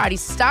dinner party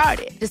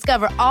started.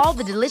 Discover all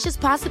the delicious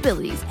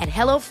possibilities at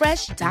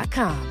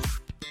HelloFresh.com.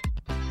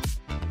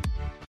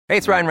 Hey,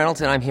 it's Ryan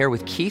Reynolds, and I'm here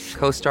with Keith,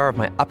 co-star of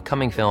my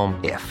upcoming film,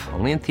 If,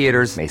 only in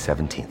theaters May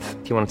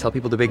 17th. Do you want to tell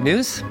people the big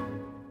news?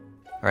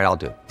 All right, I'll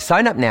do it.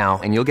 Sign up now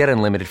and you'll get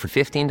unlimited for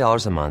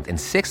 $15 a month and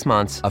 6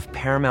 months of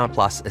Paramount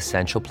Plus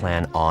Essential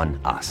Plan on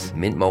us.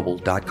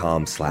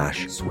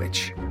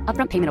 MintMobile.com/switch.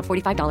 Upfront payment of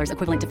 $45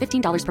 equivalent to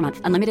 $15 per month.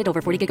 Unlimited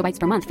over 40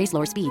 gigabytes per month. Face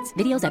lower speeds.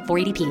 Videos at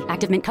 480p.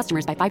 Active Mint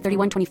customers by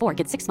 531.24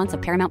 get 6 months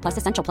of Paramount Plus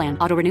Essential Plan.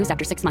 Auto renews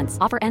after 6 months.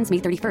 Offer ends May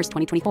 31st,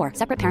 2024.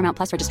 Separate Paramount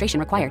Plus registration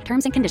required.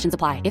 Terms and conditions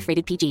apply if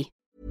rated PG.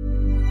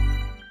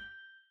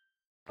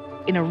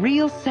 In a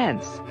real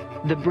sense,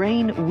 the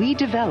brain we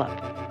develop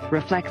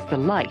reflects the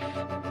life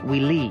we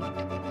lead.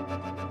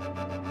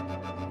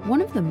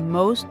 One of the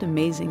most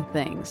amazing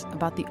things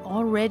about the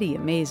already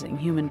amazing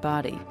human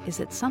body is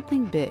that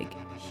something big,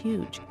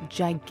 huge,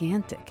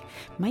 gigantic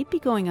might be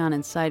going on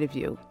inside of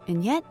you,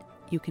 and yet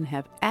you can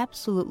have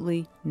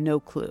absolutely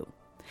no clue.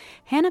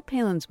 Hannah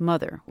Palin's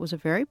mother was a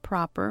very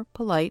proper,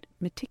 polite,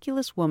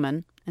 meticulous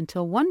woman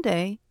until one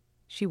day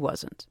she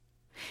wasn't.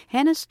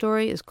 Hannah's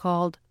story is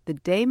called The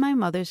Day My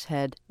Mother's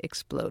Head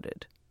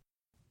Exploded.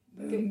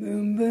 Boom,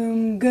 boom,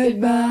 boom,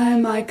 goodbye,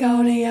 my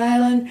Coney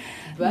Island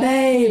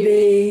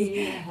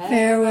baby.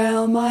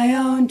 Farewell, my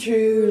own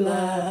true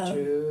love.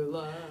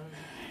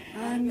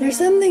 There's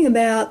something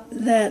about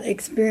that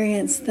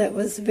experience that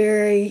was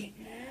very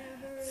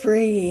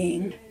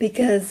freeing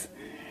because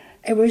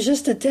it was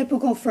just a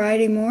typical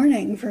Friday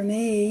morning for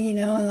me, you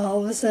know, and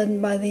all of a sudden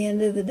by the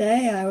end of the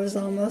day I was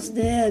almost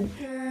dead.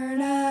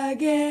 Turn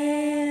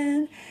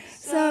again,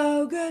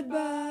 so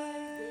goodbye.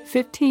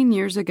 15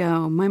 years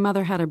ago, my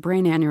mother had a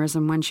brain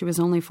aneurysm when she was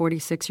only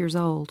 46 years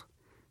old.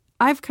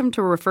 I've come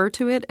to refer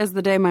to it as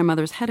the day my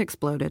mother's head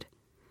exploded.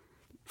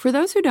 For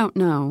those who don't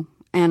know,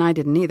 and I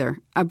didn't either,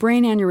 a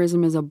brain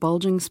aneurysm is a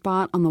bulging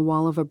spot on the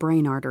wall of a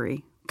brain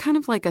artery, kind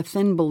of like a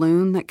thin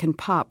balloon that can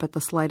pop at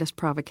the slightest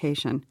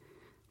provocation.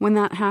 When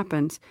that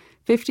happens,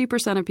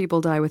 50% of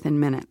people die within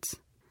minutes.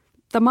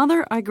 The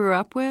mother I grew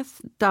up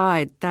with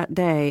died that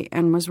day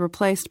and was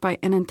replaced by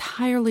an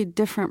entirely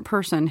different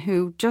person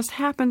who just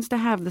happens to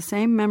have the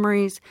same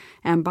memories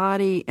and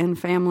body and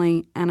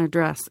family and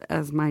address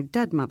as my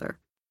dead mother.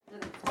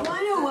 Oh,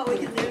 I know what we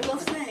can do. We'll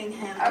sing,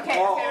 Hannah.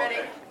 Okay, ready?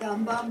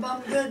 Bum, bum,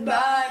 bum,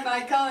 goodbye,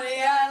 my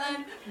Coney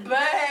Island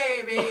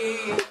baby.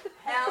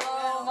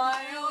 Hello,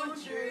 my own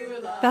true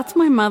love. That's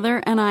my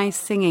mother and I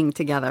singing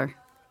together.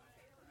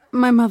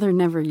 My mother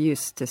never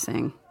used to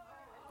sing.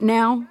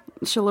 Now,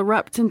 she'll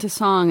erupt into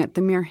song at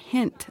the mere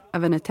hint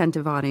of an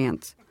attentive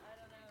audience.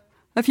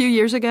 A few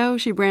years ago,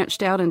 she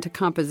branched out into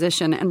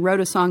composition and wrote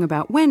a song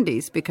about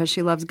Wendy's because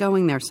she loves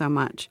going there so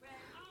much.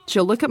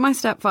 She'll look at my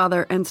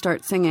stepfather and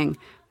start singing,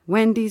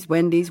 Wendy's,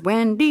 Wendy's,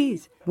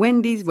 Wendy's,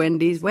 Wendy's,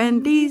 Wendy's,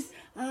 Wendy's.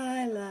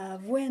 I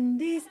love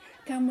Wendy's.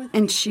 Come with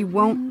and she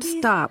won't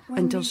stop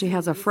until she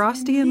has a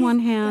Frosty in one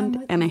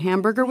hand and a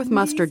hamburger with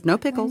mustard, no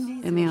pickles,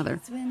 in the other.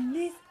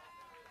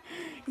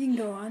 You can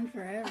go on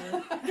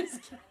forever.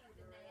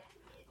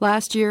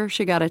 Last year,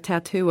 she got a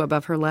tattoo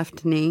above her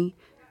left knee,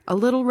 a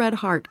little red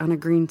heart on a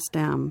green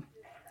stem.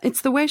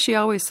 It's the way she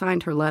always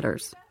signed her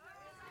letters.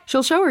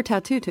 She'll show her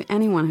tattoo to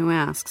anyone who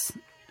asks.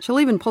 She'll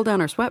even pull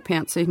down her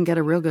sweatpants so you can get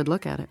a real good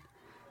look at it.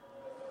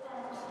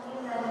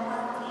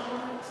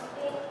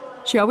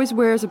 She always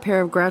wears a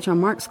pair of Groucho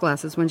Marx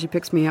glasses when she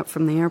picks me up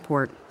from the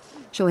airport.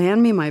 She'll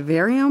hand me my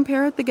very own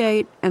pair at the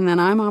gate, and then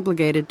I'm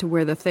obligated to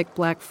wear the thick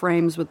black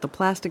frames with the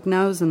plastic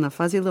nose and the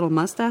fuzzy little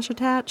mustache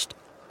attached,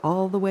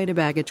 all the way to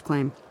baggage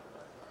claim.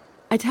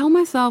 I tell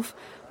myself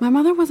my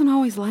mother wasn't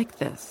always like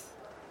this.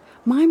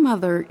 My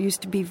mother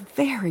used to be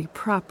very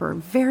proper,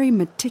 very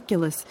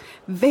meticulous,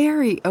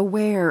 very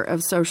aware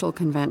of social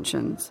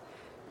conventions.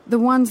 The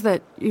ones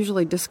that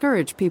usually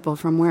discourage people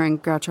from wearing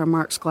Groucho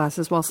Marx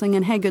glasses while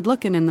singing Hey Good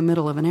Lookin' in the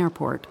middle of an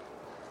airport.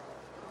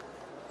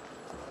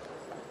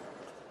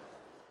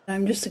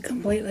 I'm just a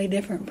completely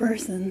different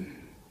person.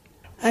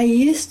 I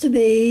used to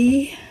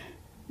be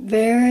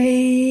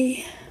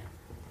very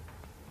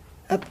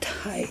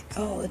uptight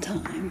all the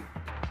time.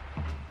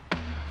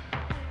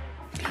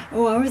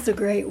 Oh, I was a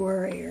great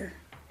worrier.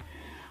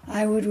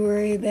 I would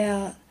worry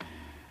about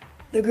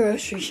the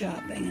grocery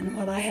shopping and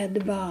what I had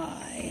to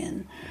buy,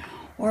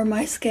 or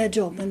my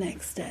schedule the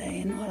next day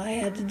and what I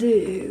had to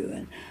do,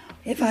 and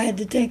if I had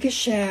to take a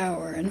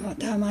shower and what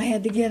time I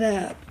had to get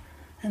up.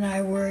 And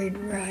I worried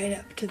right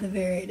up to the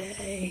very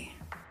day.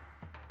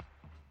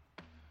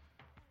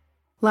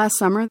 Last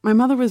summer, my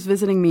mother was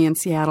visiting me in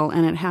Seattle,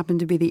 and it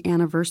happened to be the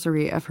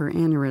anniversary of her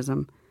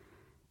aneurysm.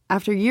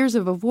 After years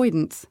of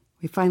avoidance,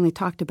 we finally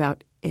talked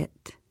about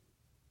it.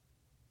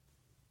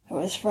 It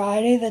was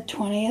Friday the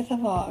 20th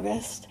of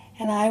August,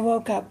 and I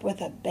woke up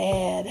with a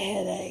bad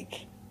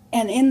headache.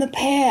 And in the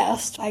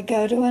past, I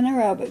go to an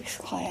aerobics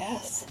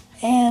class,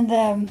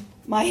 and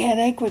my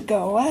headache would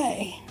go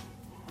away.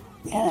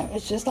 And it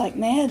was just like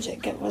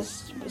magic. It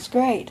was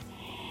great.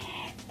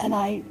 And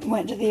I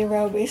went to the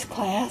aerobics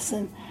class,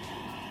 and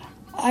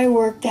I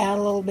worked out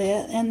a little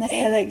bit, and the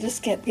headache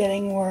just kept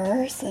getting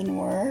worse and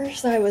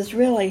worse. I was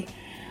really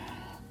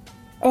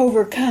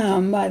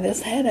overcome by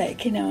this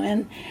headache,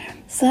 and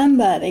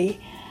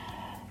somebody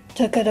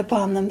took it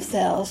upon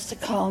themselves to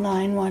call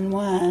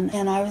 911,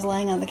 and I was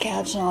laying on the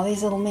couch, and all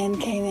these little men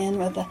came in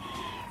with a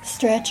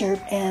stretcher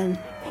and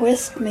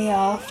whisked me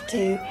off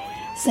to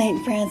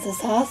St. Francis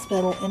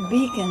Hospital in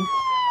Beacon.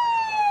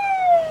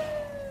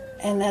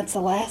 And that's the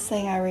last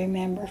thing I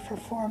remember for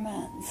 4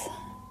 months.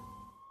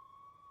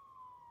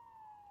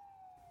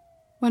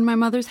 When my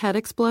mother's head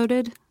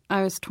exploded,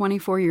 I was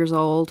 24 years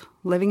old,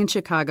 living in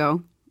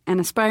Chicago, an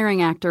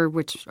aspiring actor,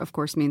 which of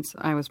course means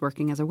I was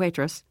working as a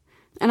waitress.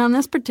 And on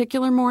this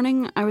particular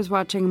morning, I was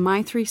watching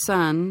my 3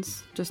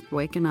 sons, just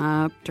waking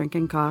up,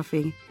 drinking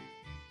coffee,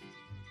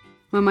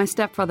 when my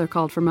stepfather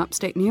called from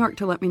upstate New York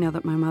to let me know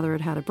that my mother had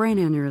had a brain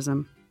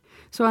aneurysm.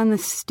 So on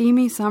this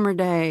steamy summer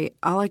day,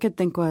 all I could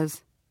think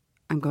was,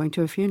 I'm going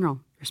to a funeral.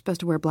 You're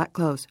supposed to wear black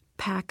clothes.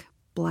 Pack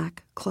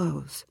black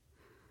clothes.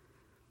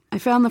 I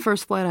found the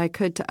first flight I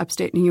could to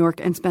upstate New York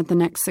and spent the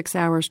next 6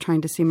 hours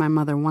trying to see my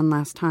mother one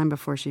last time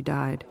before she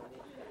died.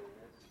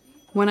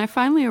 When I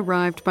finally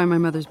arrived by my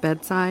mother's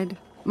bedside,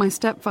 my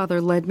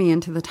stepfather led me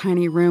into the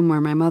tiny room where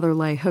my mother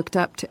lay hooked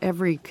up to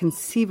every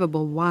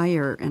conceivable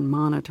wire and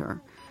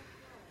monitor.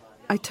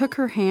 I took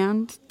her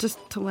hand just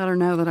to let her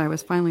know that I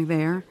was finally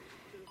there,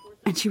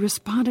 and she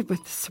responded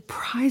with a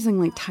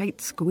surprisingly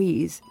tight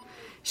squeeze.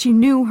 She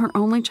knew her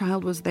only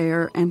child was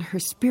there, and her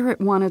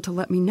spirit wanted to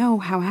let me know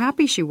how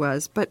happy she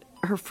was, but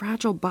her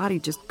fragile body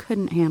just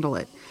couldn't handle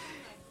it.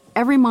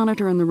 Every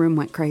monitor in the room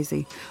went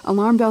crazy.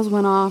 Alarm bells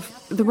went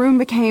off. The room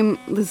became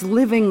this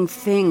living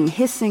thing,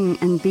 hissing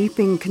and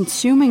beeping,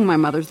 consuming my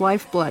mother's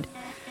lifeblood.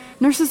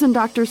 Nurses and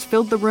doctors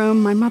filled the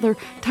room. My mother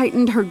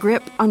tightened her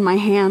grip on my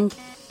hand.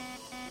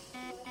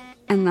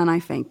 And then I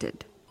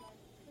fainted.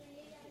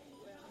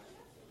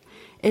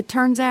 It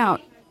turns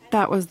out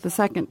that was the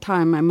second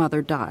time my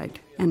mother died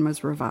and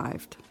was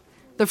revived.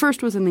 The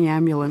first was in the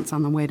ambulance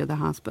on the way to the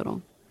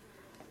hospital.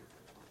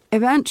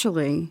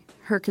 Eventually,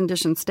 her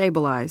condition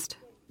stabilized.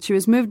 She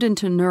was moved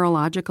into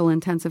neurological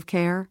intensive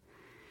care.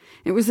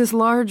 It was this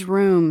large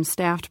room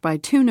staffed by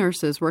 2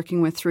 nurses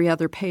working with 3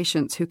 other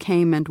patients who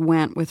came and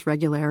went with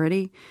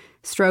regularity: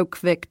 stroke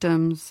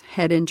victims,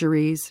 head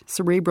injuries,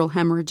 cerebral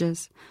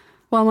hemorrhages,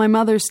 while my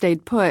mother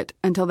stayed put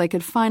until they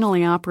could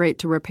finally operate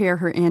to repair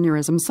her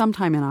aneurysm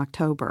sometime in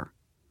October.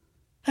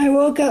 I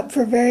woke up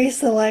for very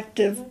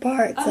selective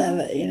parts of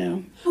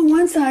it,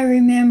 Once I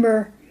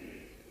remember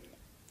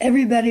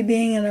everybody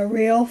being in a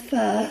real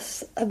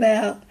fuss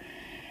about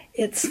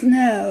it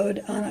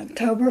snowed on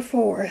October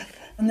 4th,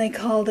 and they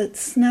called it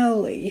snow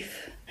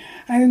leaf.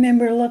 I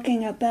remember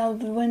looking up out of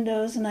the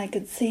windows, and I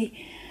could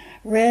see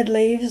red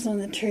leaves on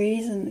the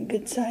trees and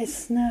good-sized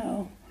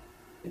snow.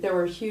 There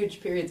were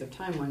huge periods of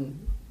time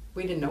when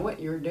we didn't know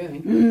what you were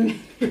doing. Mm.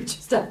 You were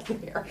just up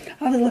there.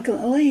 I was looking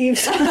at the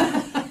leaves.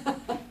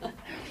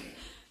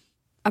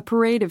 A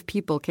parade of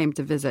people came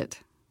to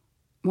visit.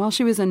 While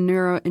she was in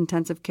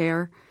neuro-intensive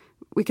care,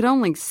 we could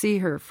only see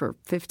her for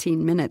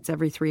 15 minutes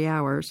every 3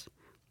 hours.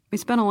 We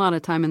spent a lot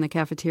of time in the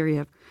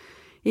cafeteria,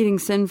 eating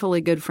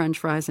sinfully good French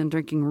fries and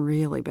drinking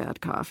really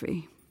bad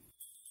coffee.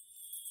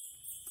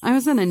 I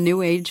was in a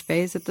new age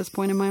phase at this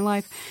point in my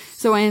life,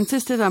 so I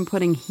insisted on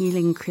putting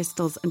healing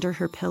crystals under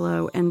her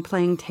pillow and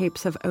playing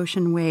tapes of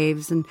ocean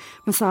waves and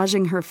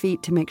massaging her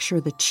feet to make sure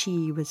the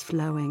chi was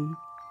flowing.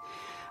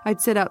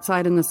 I'd sit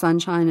outside in the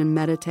sunshine and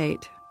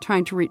meditate,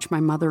 trying to reach my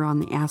mother on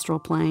the astral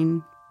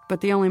plane,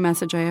 but the only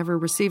message I ever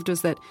received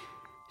was that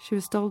she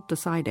was still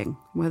deciding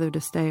whether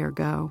to stay or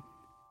go.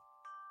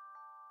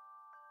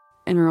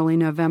 In early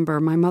November,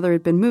 my mother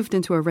had been moved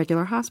into a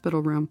regular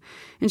hospital room,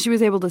 and she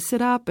was able to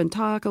sit up and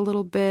talk a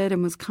little bit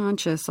and was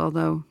conscious,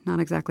 although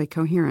not exactly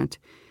coherent.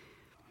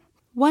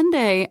 One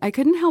day, I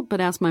couldn't help but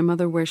ask my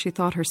mother where she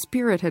thought her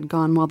spirit had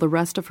gone while the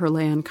rest of her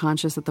lay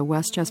unconscious at the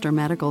Westchester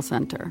Medical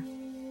Center.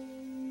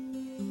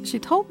 She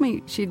told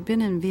me she'd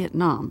been in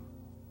Vietnam.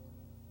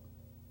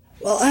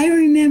 Well, I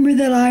remember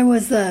that I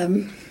was a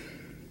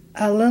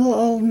little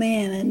old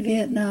man in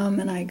Vietnam,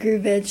 and I grew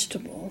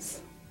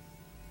vegetables.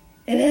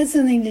 It had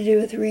something to do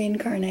with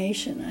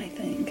reincarnation, I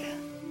think.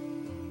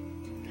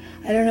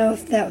 I don't know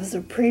if that was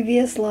a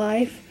previous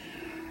life,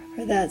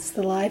 or that's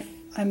the life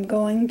I'm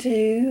going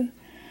to,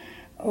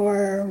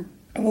 or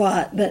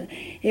what, but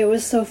it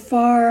was so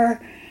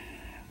far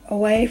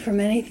away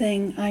from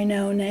anything I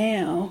know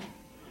now.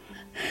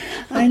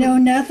 I know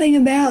nothing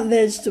about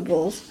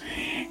vegetables,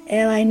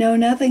 and I know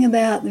nothing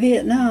about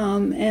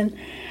Vietnam, and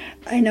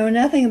I know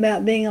nothing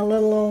about being a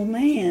little old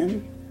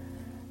man,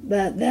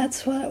 but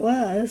that's what it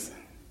was.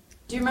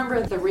 Do you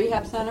remember the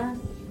rehab center?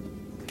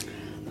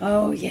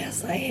 Oh,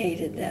 yes, I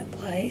hated that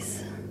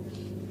place.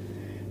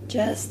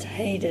 Just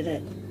hated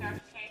it.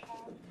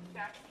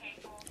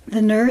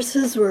 The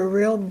nurses were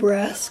real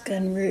brusque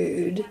and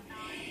rude.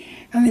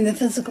 I mean, the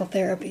physical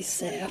therapy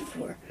staff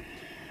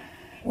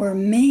were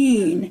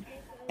mean.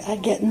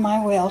 I'd get in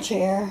my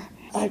wheelchair,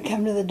 I'd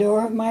come to the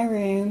door of my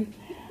room,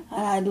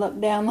 and I'd look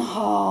down the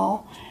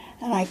hall,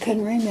 and I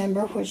couldn't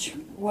remember which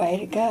way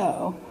to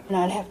go. And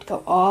I'd have to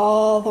go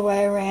all the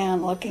way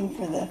around looking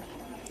for the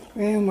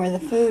room where the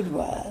food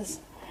was.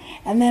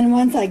 And then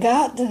once I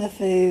got to the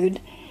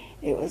food,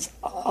 it was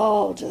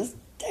all just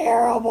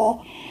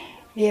terrible.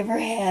 Have you ever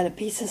had a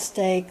piece of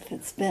steak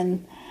that's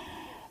been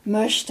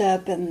mushed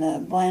up in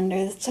the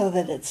blender so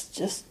that it's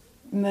just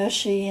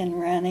mushy and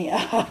runny?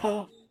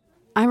 Oh.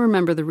 I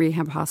remember the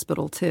rehab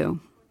hospital, too.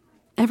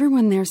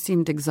 Everyone there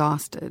seemed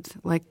exhausted,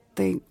 like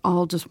they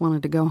all just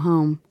wanted to go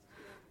home.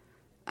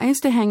 I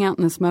used to hang out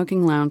in the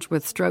smoking lounge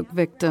with stroke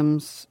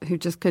victims who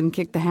just couldn't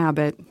kick the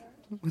habit,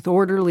 with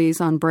orderlies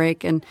on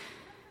break, and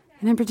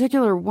in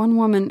particular, one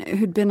woman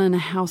who'd been in a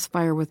house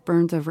fire with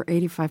burns over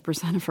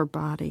 85% of her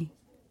body.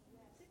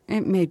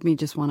 It made me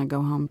just want to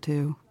go home,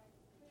 too.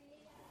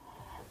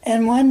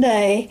 And one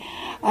day,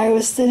 I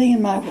was sitting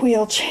in my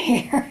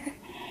wheelchair,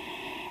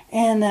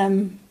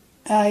 and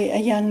a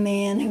young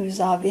man who was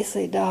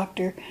obviously a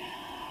doctor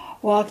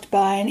walked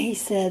by, and he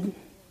said,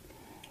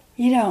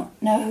 "You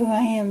don't know who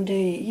I am, do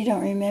you? You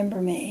don't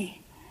remember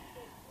me?"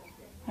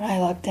 And I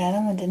looked at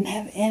him and didn't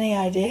have any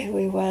idea who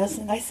he was,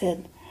 and I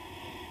said,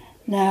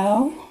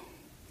 "No."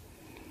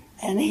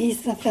 And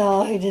he's the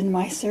fellow who did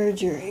my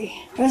surgery.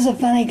 It was a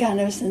funny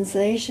kind of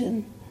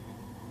sensation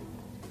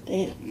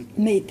to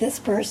meet this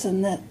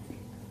person that,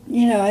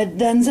 you know, had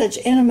done such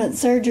intimate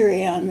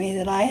surgery on me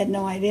that I had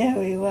no idea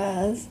who he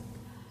was.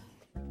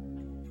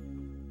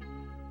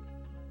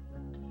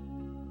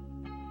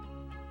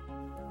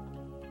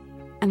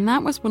 And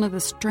that was one of the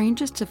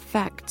strangest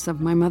effects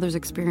of my mother's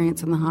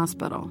experience in the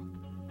hospital.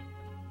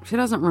 She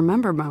doesn't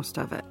remember most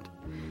of it.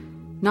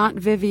 Not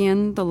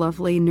Vivian, the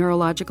lovely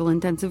neurological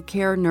intensive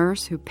care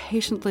nurse who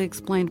patiently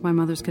explained my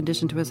mother's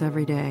condition to us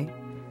every day.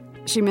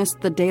 She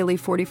missed the daily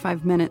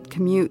 45-minute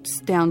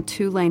commutes down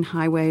 2-lane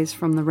highways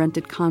from the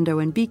rented condo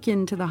in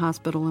Beacon to the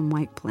hospital in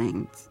White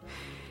Plains.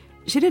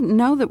 She didn't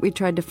know that we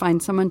tried to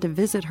find someone to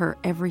visit her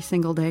every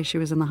single day she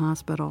was in the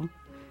hospital.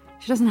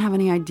 She doesn't have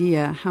any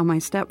idea how my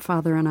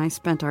stepfather and I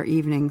spent our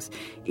evenings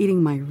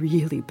eating my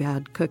really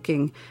bad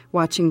cooking,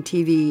 watching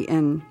TV,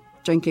 and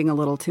drinking a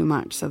little too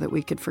much so that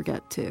we could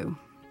forget too.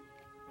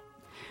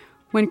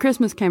 When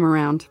Christmas came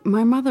around,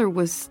 my mother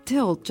was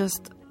still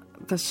just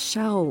the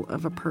shell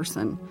of a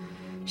person.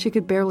 She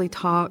could barely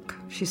talk.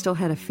 She still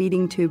had a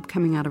feeding tube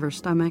coming out of her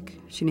stomach.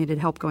 She needed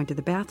help going to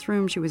the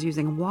bathroom. She was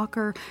using a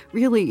walker.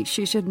 Really,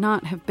 she should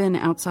not have been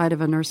outside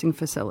of a nursing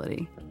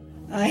facility.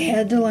 I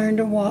had to learn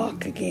to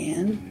walk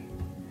again.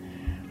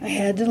 I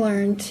had to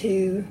learn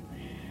to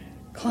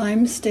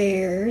climb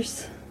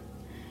stairs.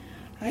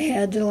 I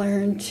had to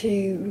learn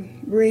to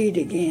read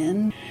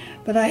again.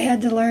 But I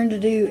had to learn to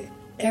do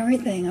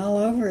everything all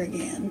over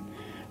again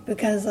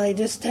because I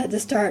just had to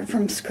start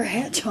from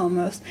scratch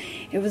almost.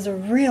 It was a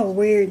real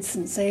weird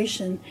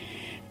sensation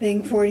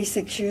being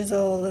 46 years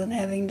old and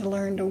having to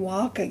learn to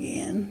walk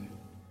again.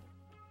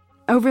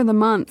 Over the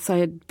months, I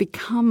had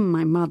become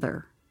my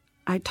mother.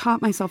 I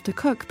taught myself to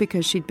cook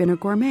because she'd been a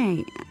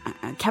gourmet.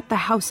 I kept the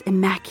house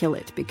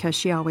immaculate because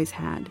she always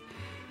had.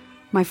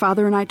 My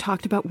father and I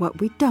talked about what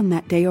we'd done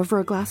that day over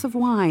a glass of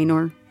wine,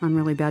 or on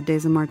really bad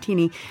days a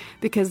martini,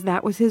 because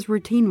that was his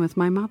routine with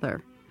my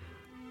mother.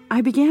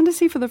 I began to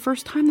see for the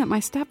first time that my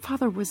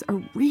stepfather was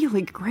a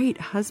really great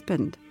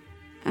husband.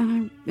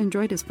 and I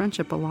enjoyed his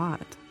friendship a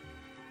lot.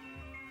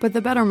 But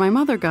the better my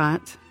mother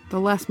got, the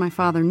less my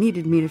father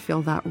needed me to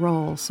fill that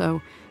role,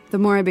 so the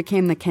more I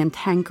became the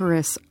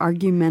cantankerous,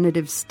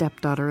 argumentative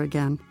stepdaughter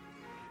again.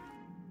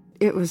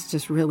 It was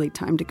just really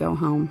time to go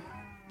home.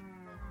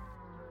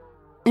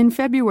 In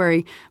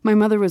February, my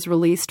mother was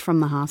released from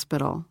the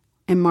hospital.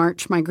 In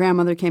March, my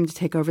grandmother came to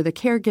take over the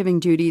caregiving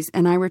duties,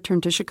 and I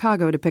returned to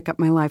Chicago to pick up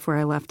my life where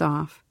I left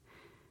off.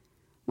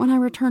 When I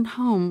returned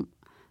home,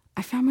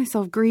 I found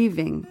myself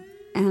grieving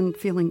and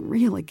feeling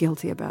really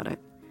guilty about it.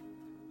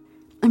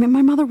 I mean,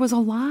 my mother was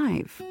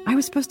alive. I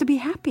was supposed to be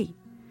happy.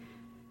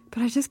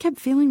 But I just kept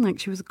feeling like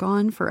she was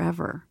gone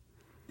forever.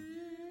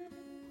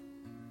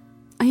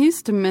 I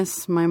used to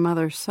miss my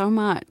mother so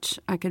much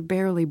I could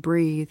barely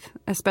breathe,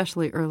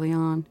 especially early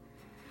on.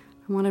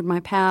 I wanted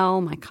my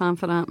pal, my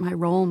confidant, my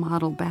role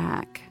model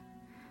back.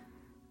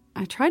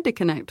 I tried to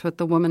connect with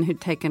the woman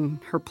who'd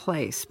taken her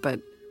place, but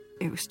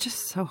it was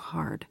just so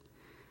hard.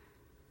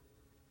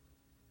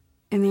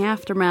 In the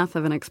aftermath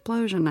of an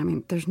explosion, I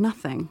mean, there's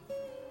nothing.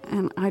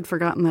 And I'd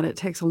forgotten that it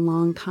takes a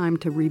long time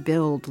to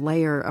rebuild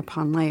layer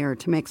upon layer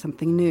to make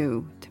something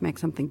new, to make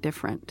something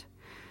different.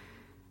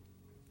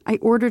 I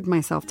ordered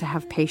myself to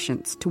have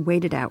patience, to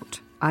wait it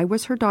out. I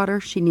was her daughter,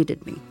 she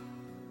needed me.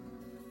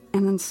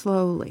 And then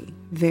slowly,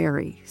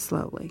 very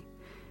slowly,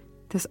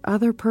 this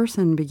other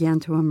person began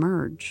to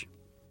emerge.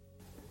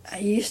 I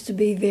used to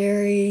be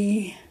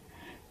very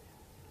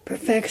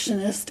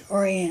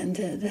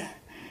perfectionist-oriented.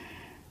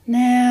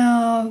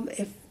 Now,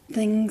 if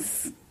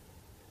things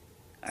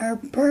are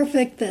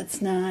perfect,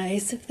 that's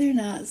nice. If they're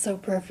not so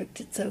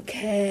perfect, it's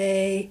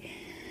okay.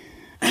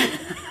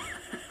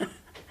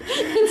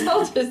 It's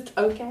all just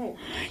okay.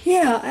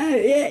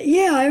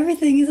 Yeah,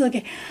 everything is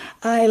okay.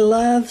 I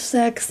love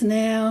sex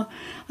now.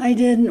 I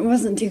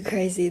wasn't too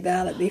crazy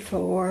about it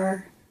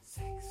before.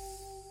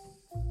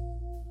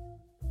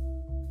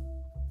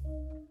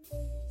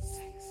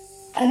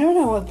 I don't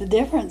know what the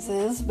difference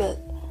is, but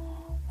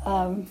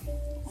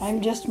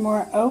I'm just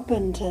more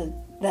open to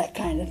that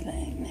kind of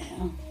thing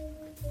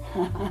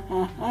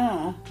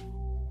now.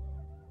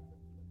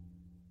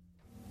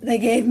 They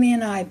gave me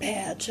an eye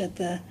patch at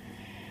the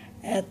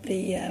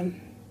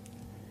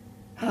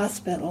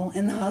hospital,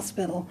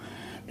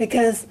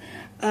 because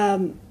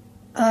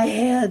I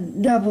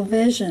had double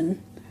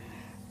vision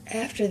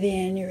after the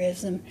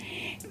aneurysm.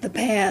 The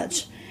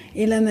patch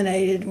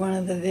eliminated one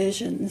of the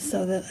visions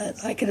so that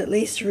I could at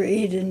least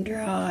read and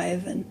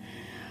drive and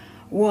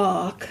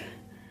walk.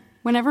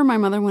 Whenever my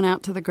mother went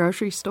out to the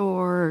grocery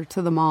store or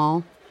to the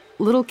mall,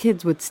 little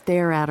kids would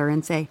stare at her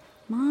and say,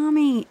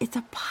 "Mommy, it's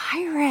a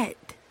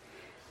pirate."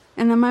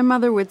 And then my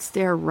mother would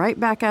stare right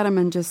back at them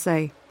and just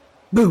say,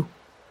 "Boo."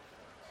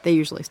 They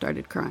usually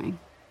started crying.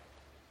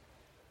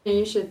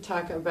 You should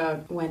talk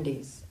about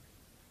Wendy's.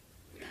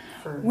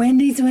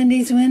 Wendy's?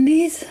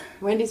 Wendy's.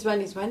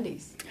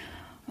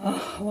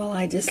 Oh, well,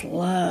 I just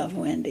love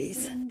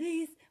Wendy's.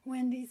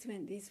 Wendy's.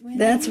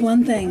 That's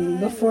one thing.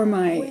 Before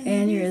my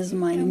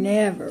aneurysm, I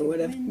never,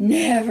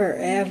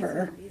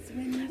 ever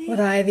would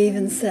I have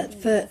even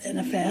set foot in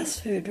a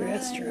fast food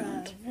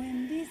restaurant.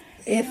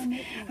 If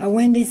a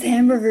Wendy's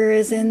hamburger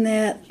is in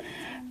that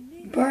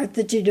part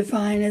that you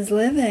define as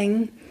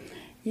living,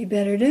 you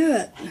better do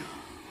it.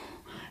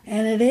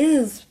 And it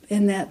is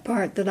in that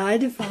part that I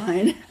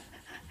define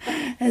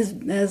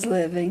as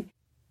living.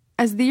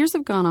 As the years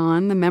have gone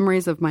on, the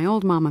memories of my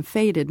old mom have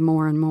faded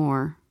more and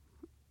more.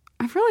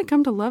 I've really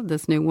come to love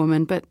this new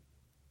woman, but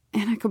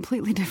in a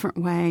completely different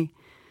way.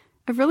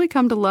 I've really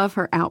come to love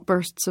her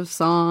outbursts of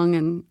song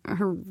and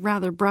her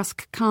rather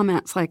brusque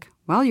comments like,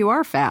 "Well, you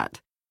are fat."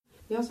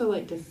 You also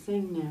like to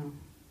sing now.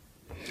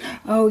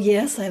 Oh,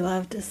 yes, I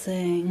love to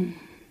sing.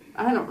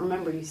 I don't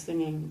remember you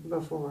singing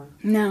before.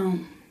 No.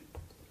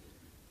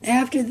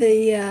 After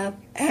the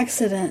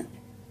accident,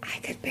 I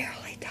could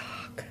barely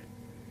talk.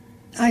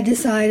 I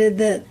decided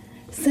that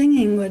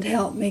singing would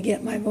help me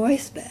get my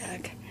voice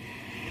back.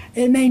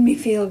 It made me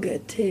feel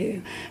good,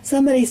 too.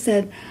 Somebody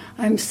said,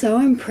 "I'm so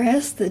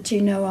impressed that you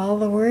know all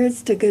the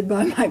words to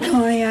Goodbye My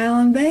Coney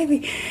Island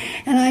Baby."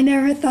 And I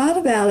never thought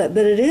about it,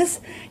 but it is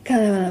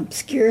kind of an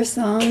obscure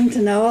song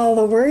to know all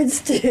the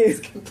words to. It's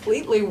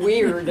completely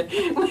weird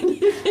when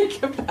you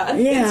think about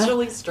it. Yeah. It's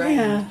really strange.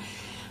 Yeah.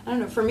 I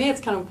don't know. For me,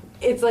 it's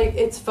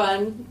it's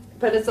fun,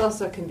 but it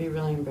also can be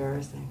really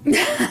embarrassing.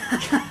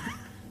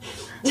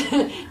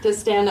 To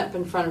stand up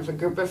in front of a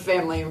group of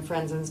family and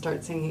friends and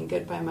start singing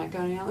Goodbye My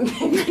Coney Island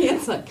Baby.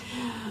 It's like...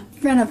 In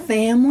front of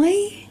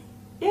family?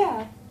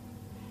 Yeah.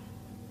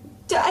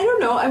 I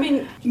don't know. I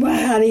mean...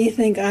 Well, how do you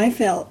think I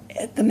felt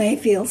at the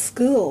Mayfield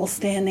School,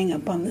 standing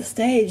up on the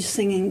stage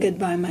singing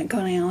Goodbye My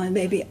Coney Island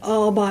Baby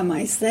all by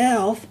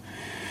myself,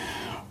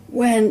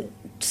 when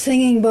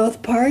singing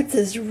both parts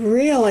is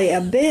really a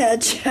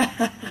bitch?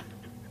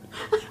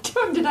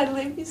 Did I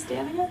leave you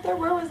standing up there?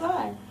 Where was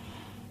I?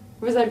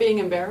 Was I being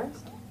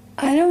embarrassed?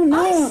 I don't know.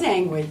 I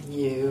sang with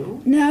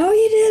you. No,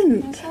 you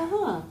didn't.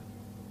 Uh-huh.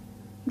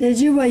 Did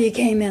you? Well, you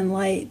came in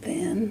late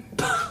then.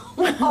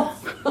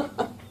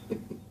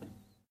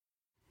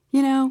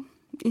 You know,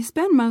 You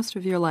spend most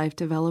of your life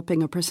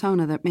developing a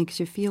persona that makes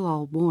you feel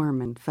all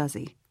warm and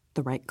fuzzy.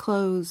 The right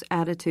clothes,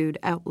 attitude,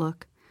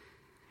 outlook.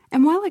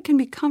 And while it can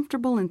be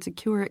comfortable and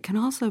secure, it can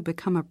also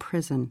become a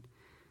prison.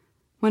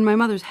 When my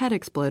mother's head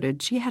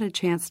exploded, she had a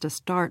chance to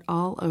start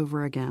all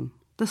over again.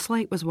 The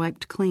slate was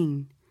wiped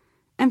clean.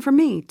 And for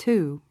me,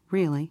 too,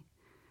 really.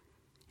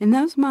 In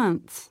those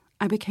months,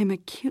 I became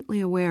acutely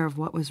aware of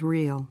what was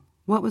real,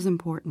 what was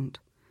important.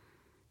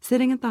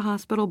 Sitting at the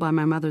hospital by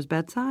my mother's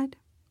bedside?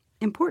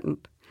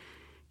 Important.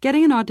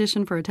 Getting an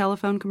audition for a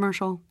telephone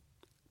commercial?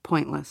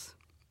 Pointless.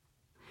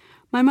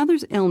 My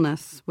mother's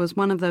illness was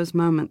one of those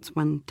moments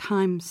when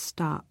time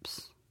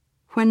stops.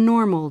 When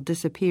normal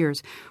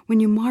disappears,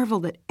 when you marvel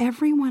that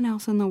everyone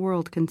else in the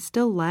world can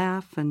still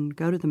laugh and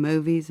go to the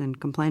movies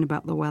and complain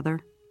about the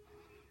weather.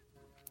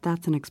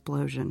 That's an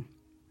explosion.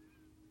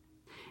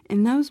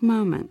 In those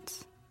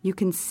moments, you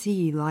can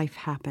see life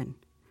happen.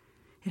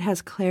 It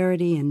has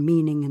clarity and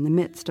meaning in the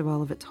midst of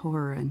all of its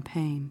horror and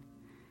pain.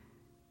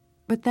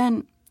 But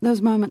then those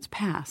moments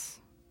pass,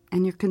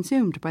 and you're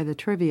consumed by the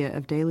trivia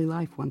of daily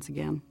life once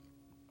again.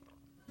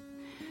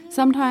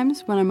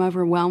 Sometimes, when I'm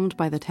overwhelmed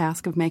by the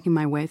task of making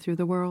my way through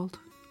the world,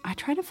 I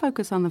try to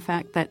focus on the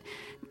fact that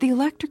the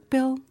electric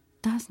bill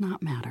does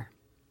not matter.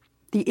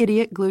 The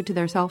idiot glued to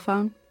their cell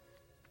phone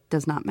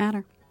does not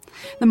matter.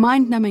 The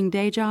mind-numbing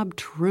day job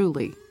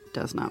truly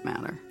does not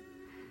matter.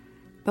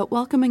 But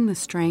welcoming the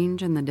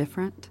strange and the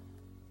different,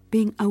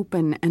 being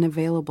open and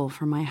available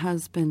for my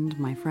husband,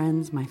 my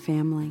friends, my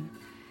family,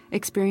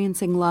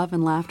 experiencing love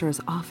and laughter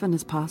as often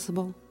as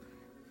possible,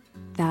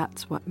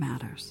 that's what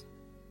matters.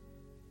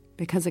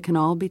 Because it can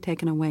all be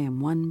taken away in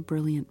one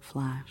brilliant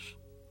flash.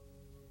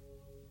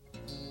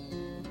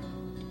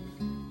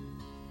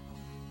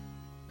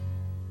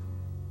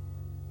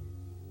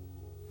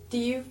 Do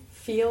you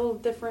feel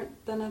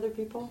different than other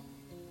people?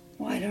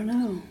 Well, I don't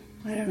know.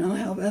 I don't know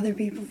how other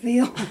people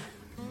feel.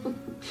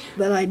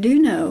 But I do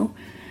know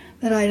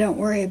that I don't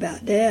worry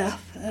about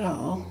death at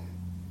all.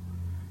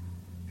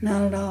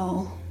 Not at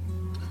all.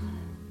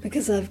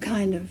 Because I've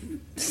kind of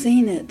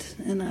seen it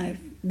and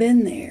I've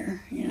been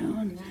there, you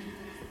know.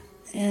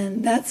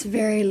 And that's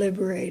very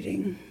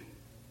liberating.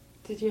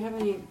 Did you have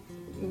any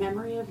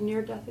memory of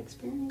near-death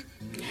experience?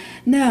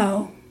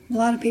 No. A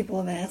lot of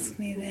people have asked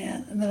me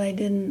that, but I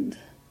didn't.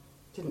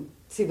 Didn't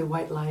see the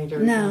white light or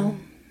no.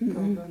 Go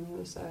on the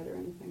other side or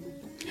anything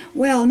like that?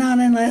 Well, not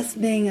unless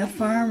being a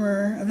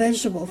farmer, a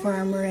vegetable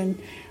farmer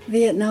in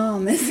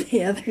Vietnam is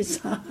the other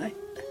side.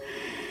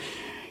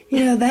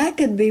 You know, that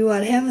could be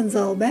what heaven's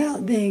all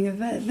about, being a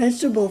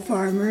vegetable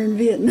farmer in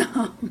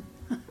Vietnam.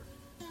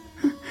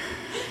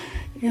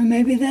 You know,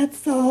 maybe that's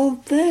the whole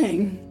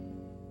thing.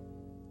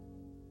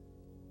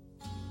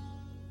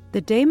 The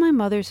Day My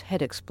Mother's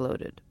Head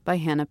Exploded by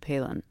Hannah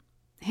Palin.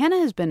 Hannah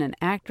has been an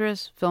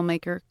actress,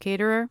 filmmaker,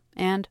 caterer,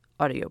 and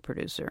audio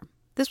producer.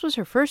 This was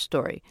her first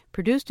story,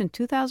 produced in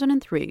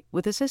 2003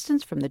 with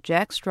assistance from the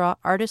Jack Straw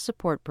Artist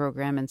Support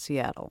Program in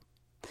Seattle.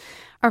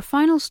 Our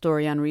final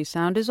story on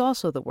Resound is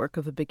also the work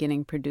of a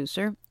beginning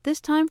producer, this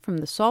time from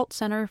the SALT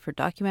Center for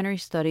Documentary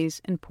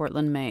Studies in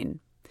Portland, Maine.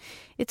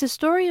 It's a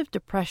story of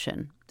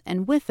depression,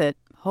 and with it,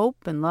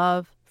 hope and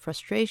love,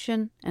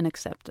 frustration and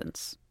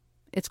acceptance.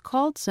 It's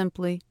called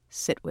simply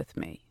Sit With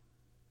Me.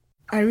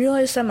 I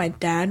realized that my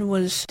dad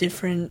was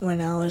different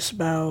when I was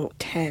about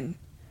 10.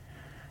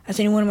 I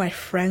think one of my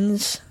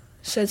friends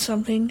said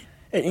something.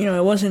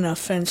 It wasn't an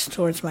offense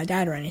towards my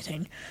dad or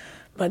anything,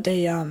 but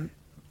they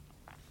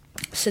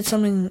said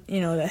something,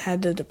 that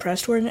had the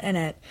depressed word, and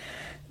at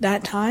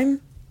that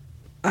time,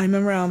 I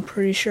remember I'm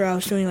pretty sure I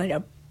was doing like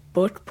a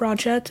book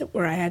project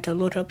where I had to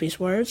look up these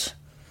words,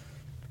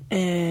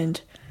 and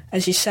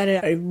as he said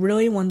it, I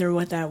really wondered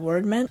what that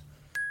word meant.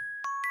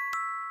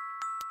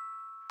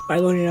 By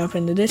looking it up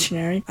in the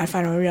dictionary, I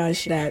finally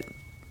realized that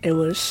it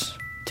was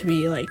to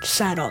be like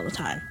sad all the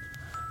time.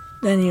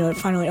 Then, it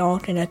finally all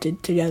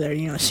connected together,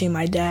 seeing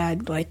my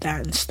dad like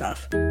that and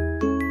stuff.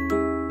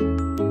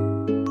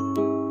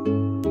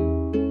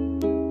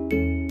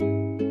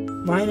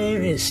 My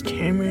name is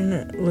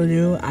Cameron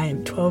Lanu. I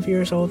am 12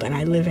 years old and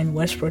I live in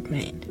Westbrook,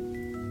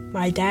 Maine.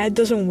 My dad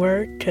doesn't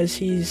work because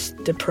he's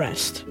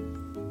depressed.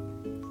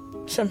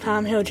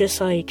 Sometimes he'll just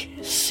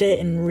sit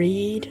and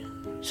read.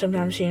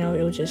 Sometimes,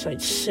 he'll just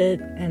sit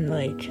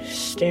and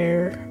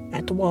stare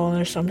at the wall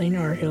or something,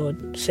 or he'll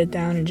sit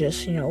down and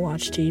just,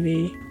 watch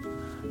TV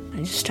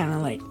and just kind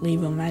of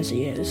leave him as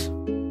he is.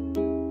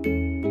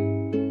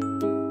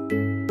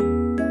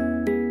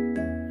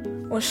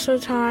 Most of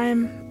the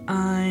time,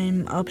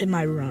 I'm up in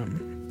my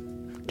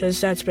room,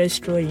 because that's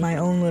basically my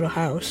own little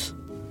house.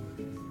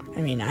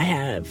 I mean, I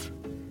have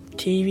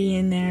TV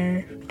in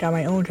there, got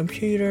my own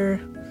computer,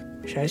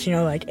 which has,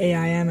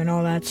 AIM and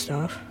all that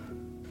stuff.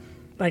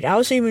 I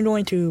was even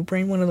going to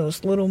bring one of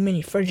those little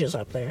mini fridges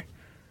up there.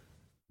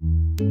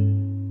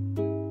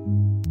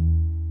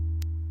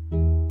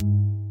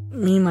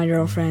 Me and my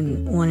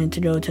girlfriend wanted to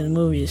go to the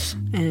movies,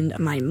 and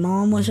my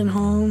mom wasn't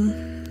home,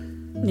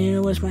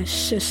 neither was my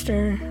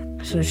sister,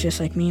 so it's just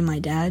me and my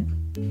dad.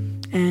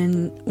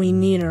 And we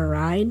needed a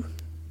ride,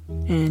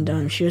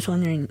 and she was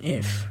wondering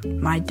if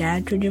my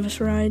dad could give us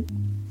a ride.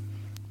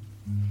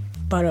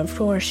 But of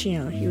course, he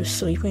was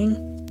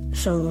sleeping.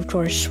 So, of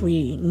course,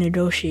 we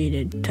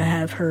negotiated to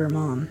have her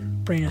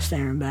mom bring us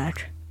there and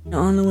back.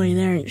 On the way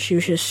there, she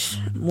was just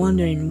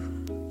wondering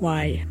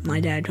why my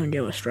dad couldn't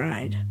give us a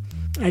ride.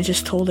 I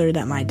just told her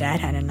that my dad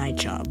had a night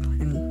job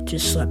and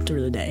just slept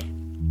through the day.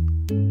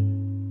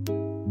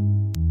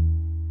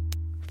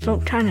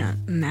 Felt kind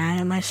of mad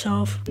at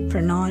myself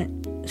for not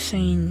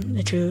saying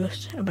the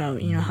truth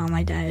about, how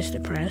my dad is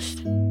depressed.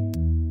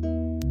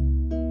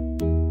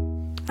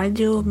 I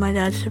deal with my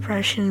dad's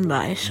depression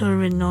by sort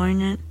of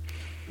ignoring it.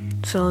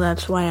 So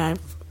that's why I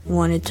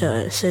wanted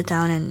to sit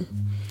down and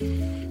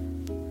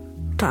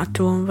talk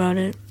to him about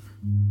it.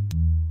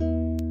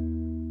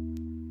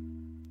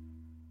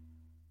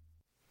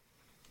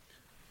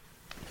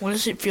 What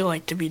does it feel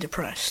like to be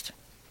depressed?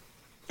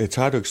 It's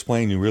hard to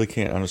explain. You really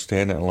can't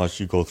understand it unless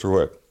you go through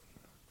it.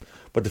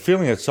 But the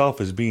feeling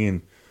itself is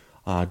being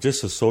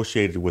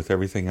disassociated with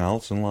everything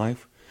else in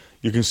life.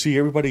 You can see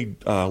everybody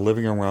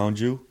living around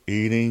you,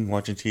 eating,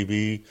 watching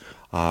TV,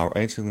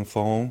 answering the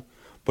phone,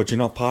 but you're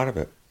not part of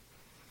it.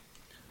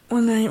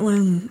 One night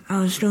when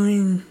I was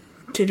going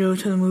to go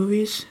to the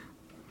movies,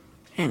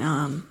 and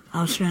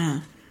I was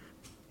gonna,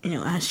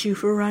 ask you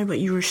for a ride, but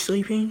you were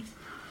sleeping.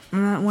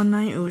 And that one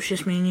night, it was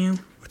just me and you.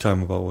 What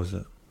time about was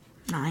it?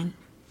 9.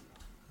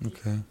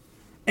 Okay.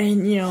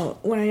 And,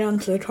 when I got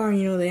into the car,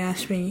 they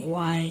asked me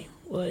why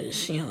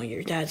was,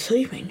 your dad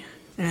sleeping.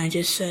 And I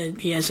just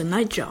said he has a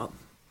night job.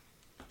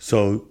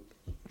 So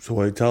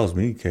it tells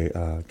me,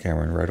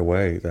 Cameron, right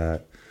away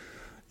that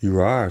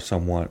you are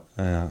somewhat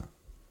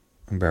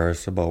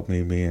embarrassed about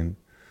me being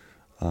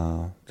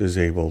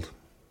disabled.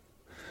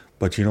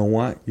 But you know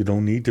what? You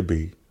don't need to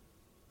be.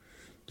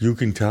 You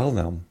can tell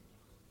them.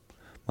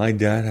 My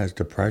dad has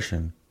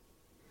depression,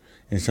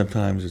 and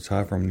sometimes it's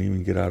hard for him to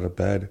even get out of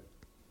bed.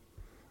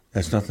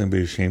 That's nothing to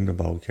be ashamed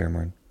about,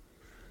 Cameron.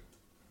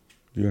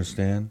 Do you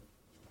understand?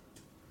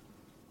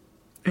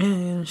 Yeah,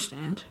 I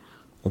understand.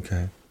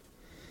 Okay.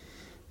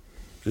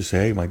 Just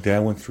say, hey, my dad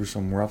went through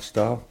some rough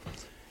stuff.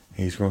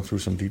 He's going through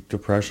some deep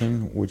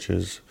depression, which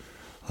is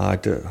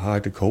hard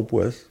to cope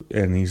with,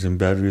 and he's in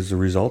bed as a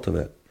result of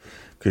it,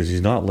 because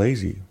he's not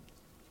lazy.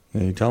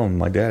 You tell him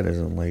my dad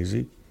isn't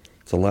lazy.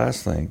 It's the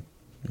last thing.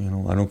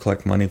 I don't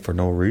collect money for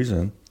no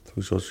reason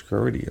through Social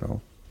Security.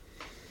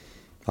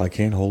 I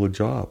can't hold a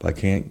job. I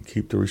can't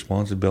keep the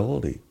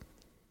responsibility.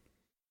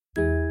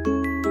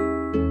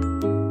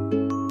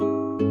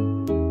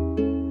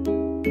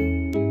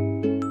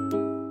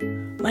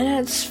 My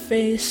dad's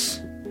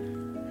face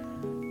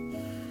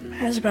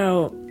has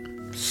about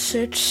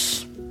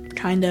 6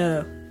 kind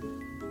of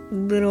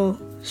little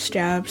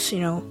scabs,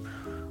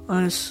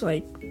 on his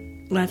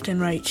left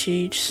and right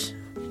cheeks.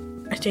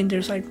 I think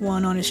there's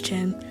 1 on his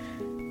chin.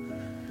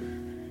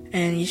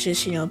 And he's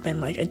just,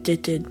 been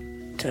addicted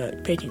to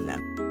picking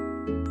them.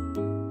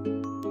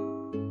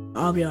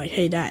 I'll be like,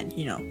 hey Dad,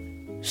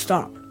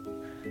 stop.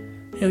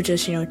 He'll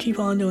just, keep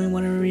on doing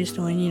whatever he's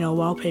doing,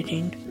 while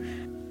picking.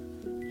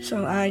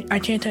 So I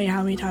can't tell you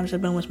how many times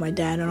I've been with my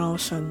dad, and all of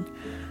a sudden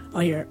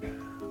I'll hear,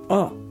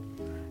 oh,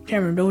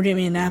 Cameron, go get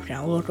me a napkin.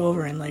 I'll look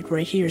over and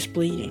right here's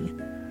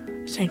bleeding.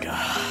 I think,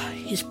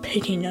 he's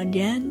picking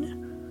again?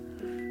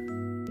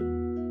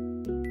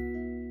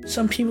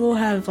 Some people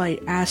have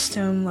asked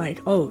him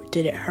oh,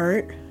 did it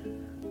hurt?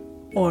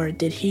 Or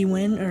did he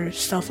win? Or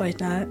stuff like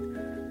that.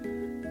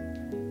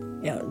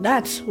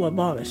 That's what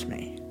bothers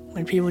me.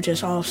 When people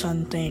just all of a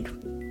sudden think,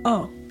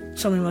 oh,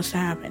 something must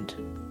have happened.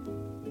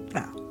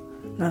 No,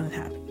 nothing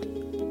happened.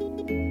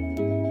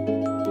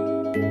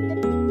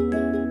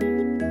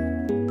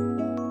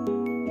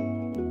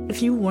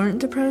 If you weren't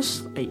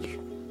depressed,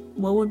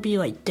 what would be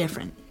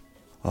different?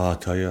 I'll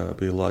tell you, it'd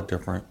be a lot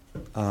different.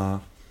 I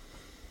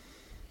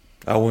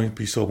wouldn't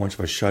be so much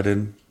of a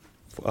shut-in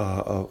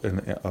of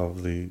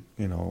the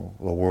the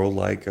world.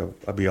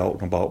 I'd be out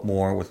and about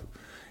more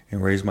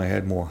and raise my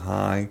head more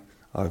high.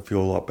 I'd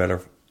feel a lot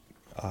better,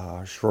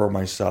 sure of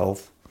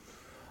myself,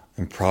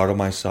 and proud of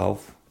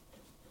myself.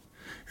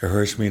 It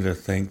hurts me to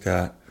think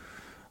that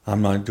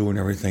I'm not doing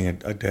everything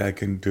a dad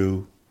can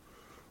do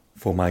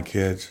for my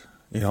kids.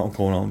 Going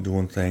out and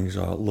doing things,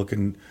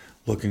 looking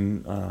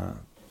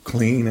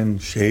clean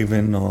and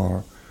shaven,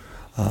 or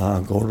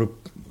go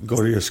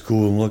to your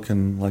school and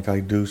looking like I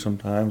do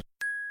sometimes.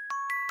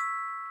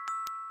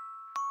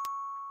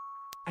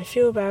 I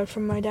feel bad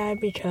for my dad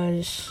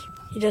because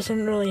he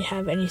doesn't really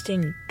have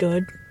anything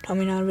good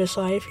coming out of his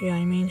life. You know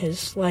what I mean?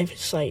 His life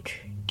is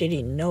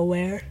getting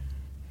nowhere.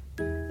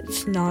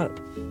 It's not,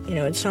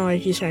 it's not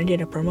like he's gonna get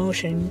a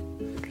promotion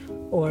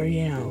or,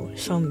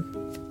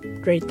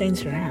 some great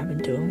things gonna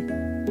happen to him.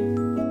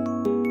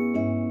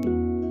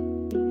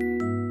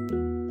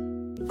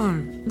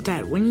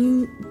 Dad, when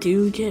you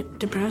do get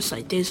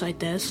depressed days like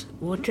this,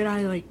 what should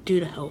I do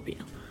to help you?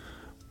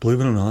 Believe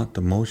it or not,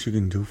 the most you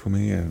can do for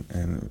me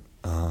and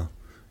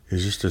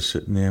is just to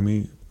sit near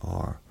me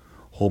or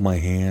hold my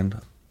hand.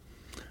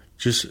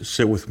 Just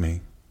sit with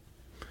me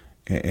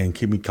and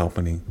keep me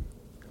company.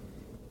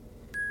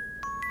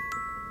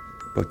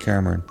 But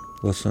Cameron,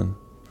 listen,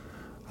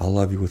 I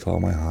love you with all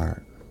my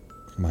heart,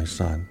 my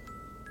son.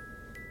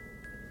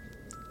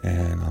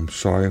 And I'm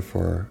sorry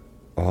for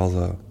all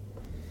the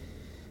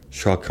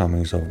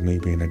shortcomings of me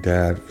being a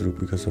dad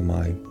because of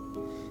my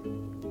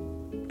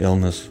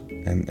illness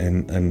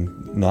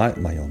and not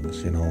my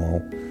illness, you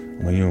know.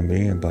 I'm a human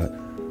being, but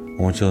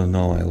I want you to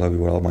know I love you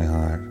with all my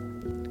heart.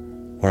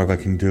 Whatever I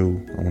can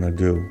do, I'm going to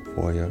do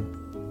for you.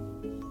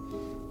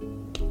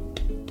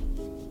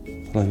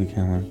 I love you,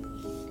 Cameron.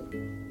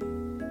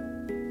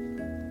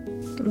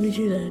 Love you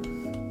too, Dad.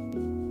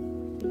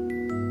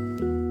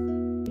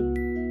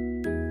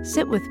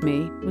 Sit With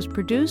Me was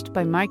produced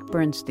by Mike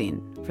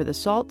Bernstein for the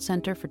SALT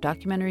Center for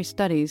Documentary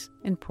Studies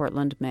in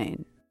Portland,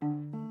 Maine.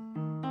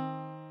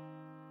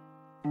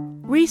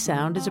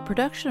 Resound is a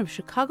production of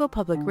Chicago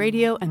Public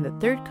Radio and the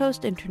Third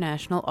Coast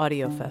International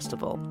Audio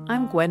Festival.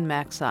 I'm Gwen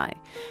Macsai.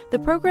 The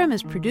program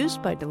is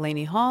produced by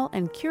Delaney Hall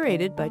and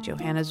curated by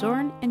Johanna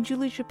Zorn and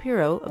Julie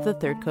Shapiro of the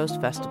Third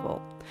Coast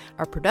Festival.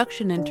 Our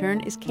production intern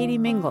is Katie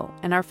Mingle,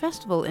 and our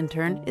festival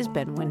intern is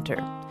Ben Winter.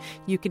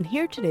 You can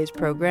hear today's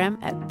program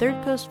at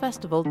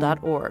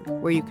thirdcoastfestival.org,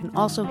 where you can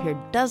also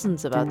hear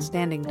dozens of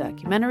outstanding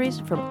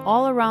documentaries from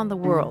all around the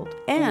world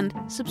and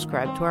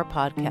subscribe to our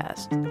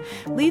podcast.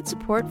 Lead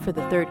support for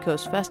the Third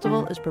Coast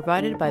Festival is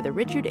provided by the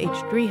Richard H.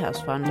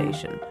 Driehaus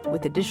Foundation,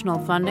 with additional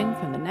funding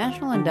from the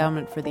National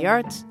Endowment for the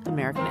Arts,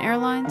 American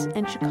Airlines,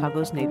 and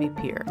Chicago's Navy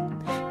Pier.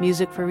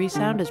 Music for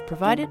Resound is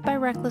provided by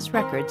Reckless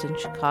Records in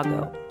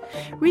Chicago.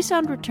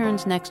 Resound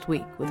returns next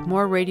week with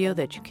more radio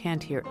that you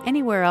can't hear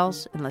anywhere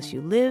else unless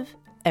you live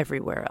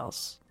everywhere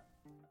else.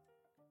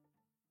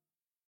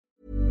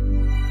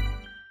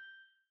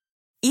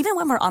 Even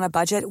when we're on a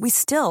budget, we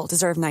still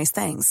deserve nice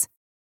things.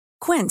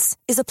 Quince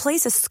is a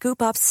place to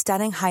scoop up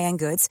stunning high-end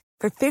goods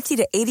for 50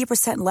 to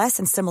 80% less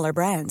than similar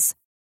brands.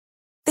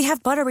 They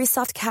have buttery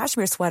soft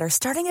cashmere sweaters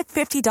starting at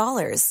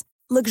 $50,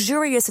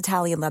 luxurious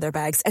Italian leather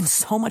bags, and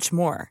so much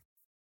more.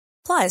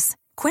 Plus,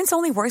 Quince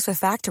only works with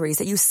factories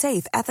that use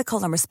safe,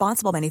 ethical, and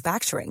responsible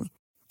manufacturing.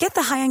 Get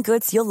the high-end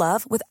goods you'll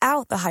love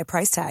without the high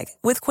price tag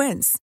with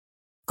Quince.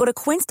 Go to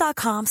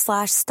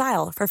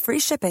quince.com/style for free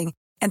shipping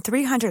and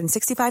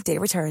 365-day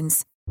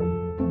returns.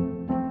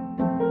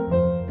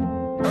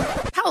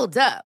 Hold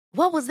up.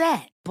 What was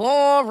that?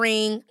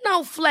 Boring.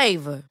 No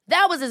flavor.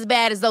 That was as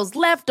bad as those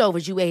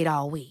leftovers you ate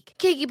all week.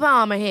 Keke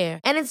Palmer here,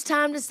 and it's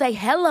time to say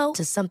hello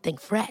to something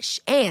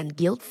fresh and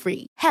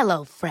guilt-free.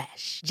 Hello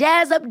Fresh.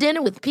 Jazz up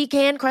dinner with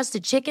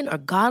pecan-crusted chicken or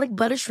garlic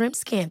butter shrimp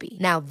scampi.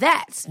 Now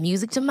that's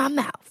music to my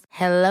mouth.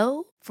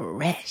 Hello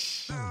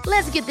Fresh.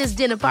 Let's get this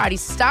dinner party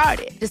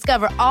started.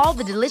 Discover all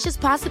the delicious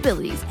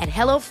possibilities at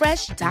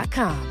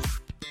HelloFresh.com.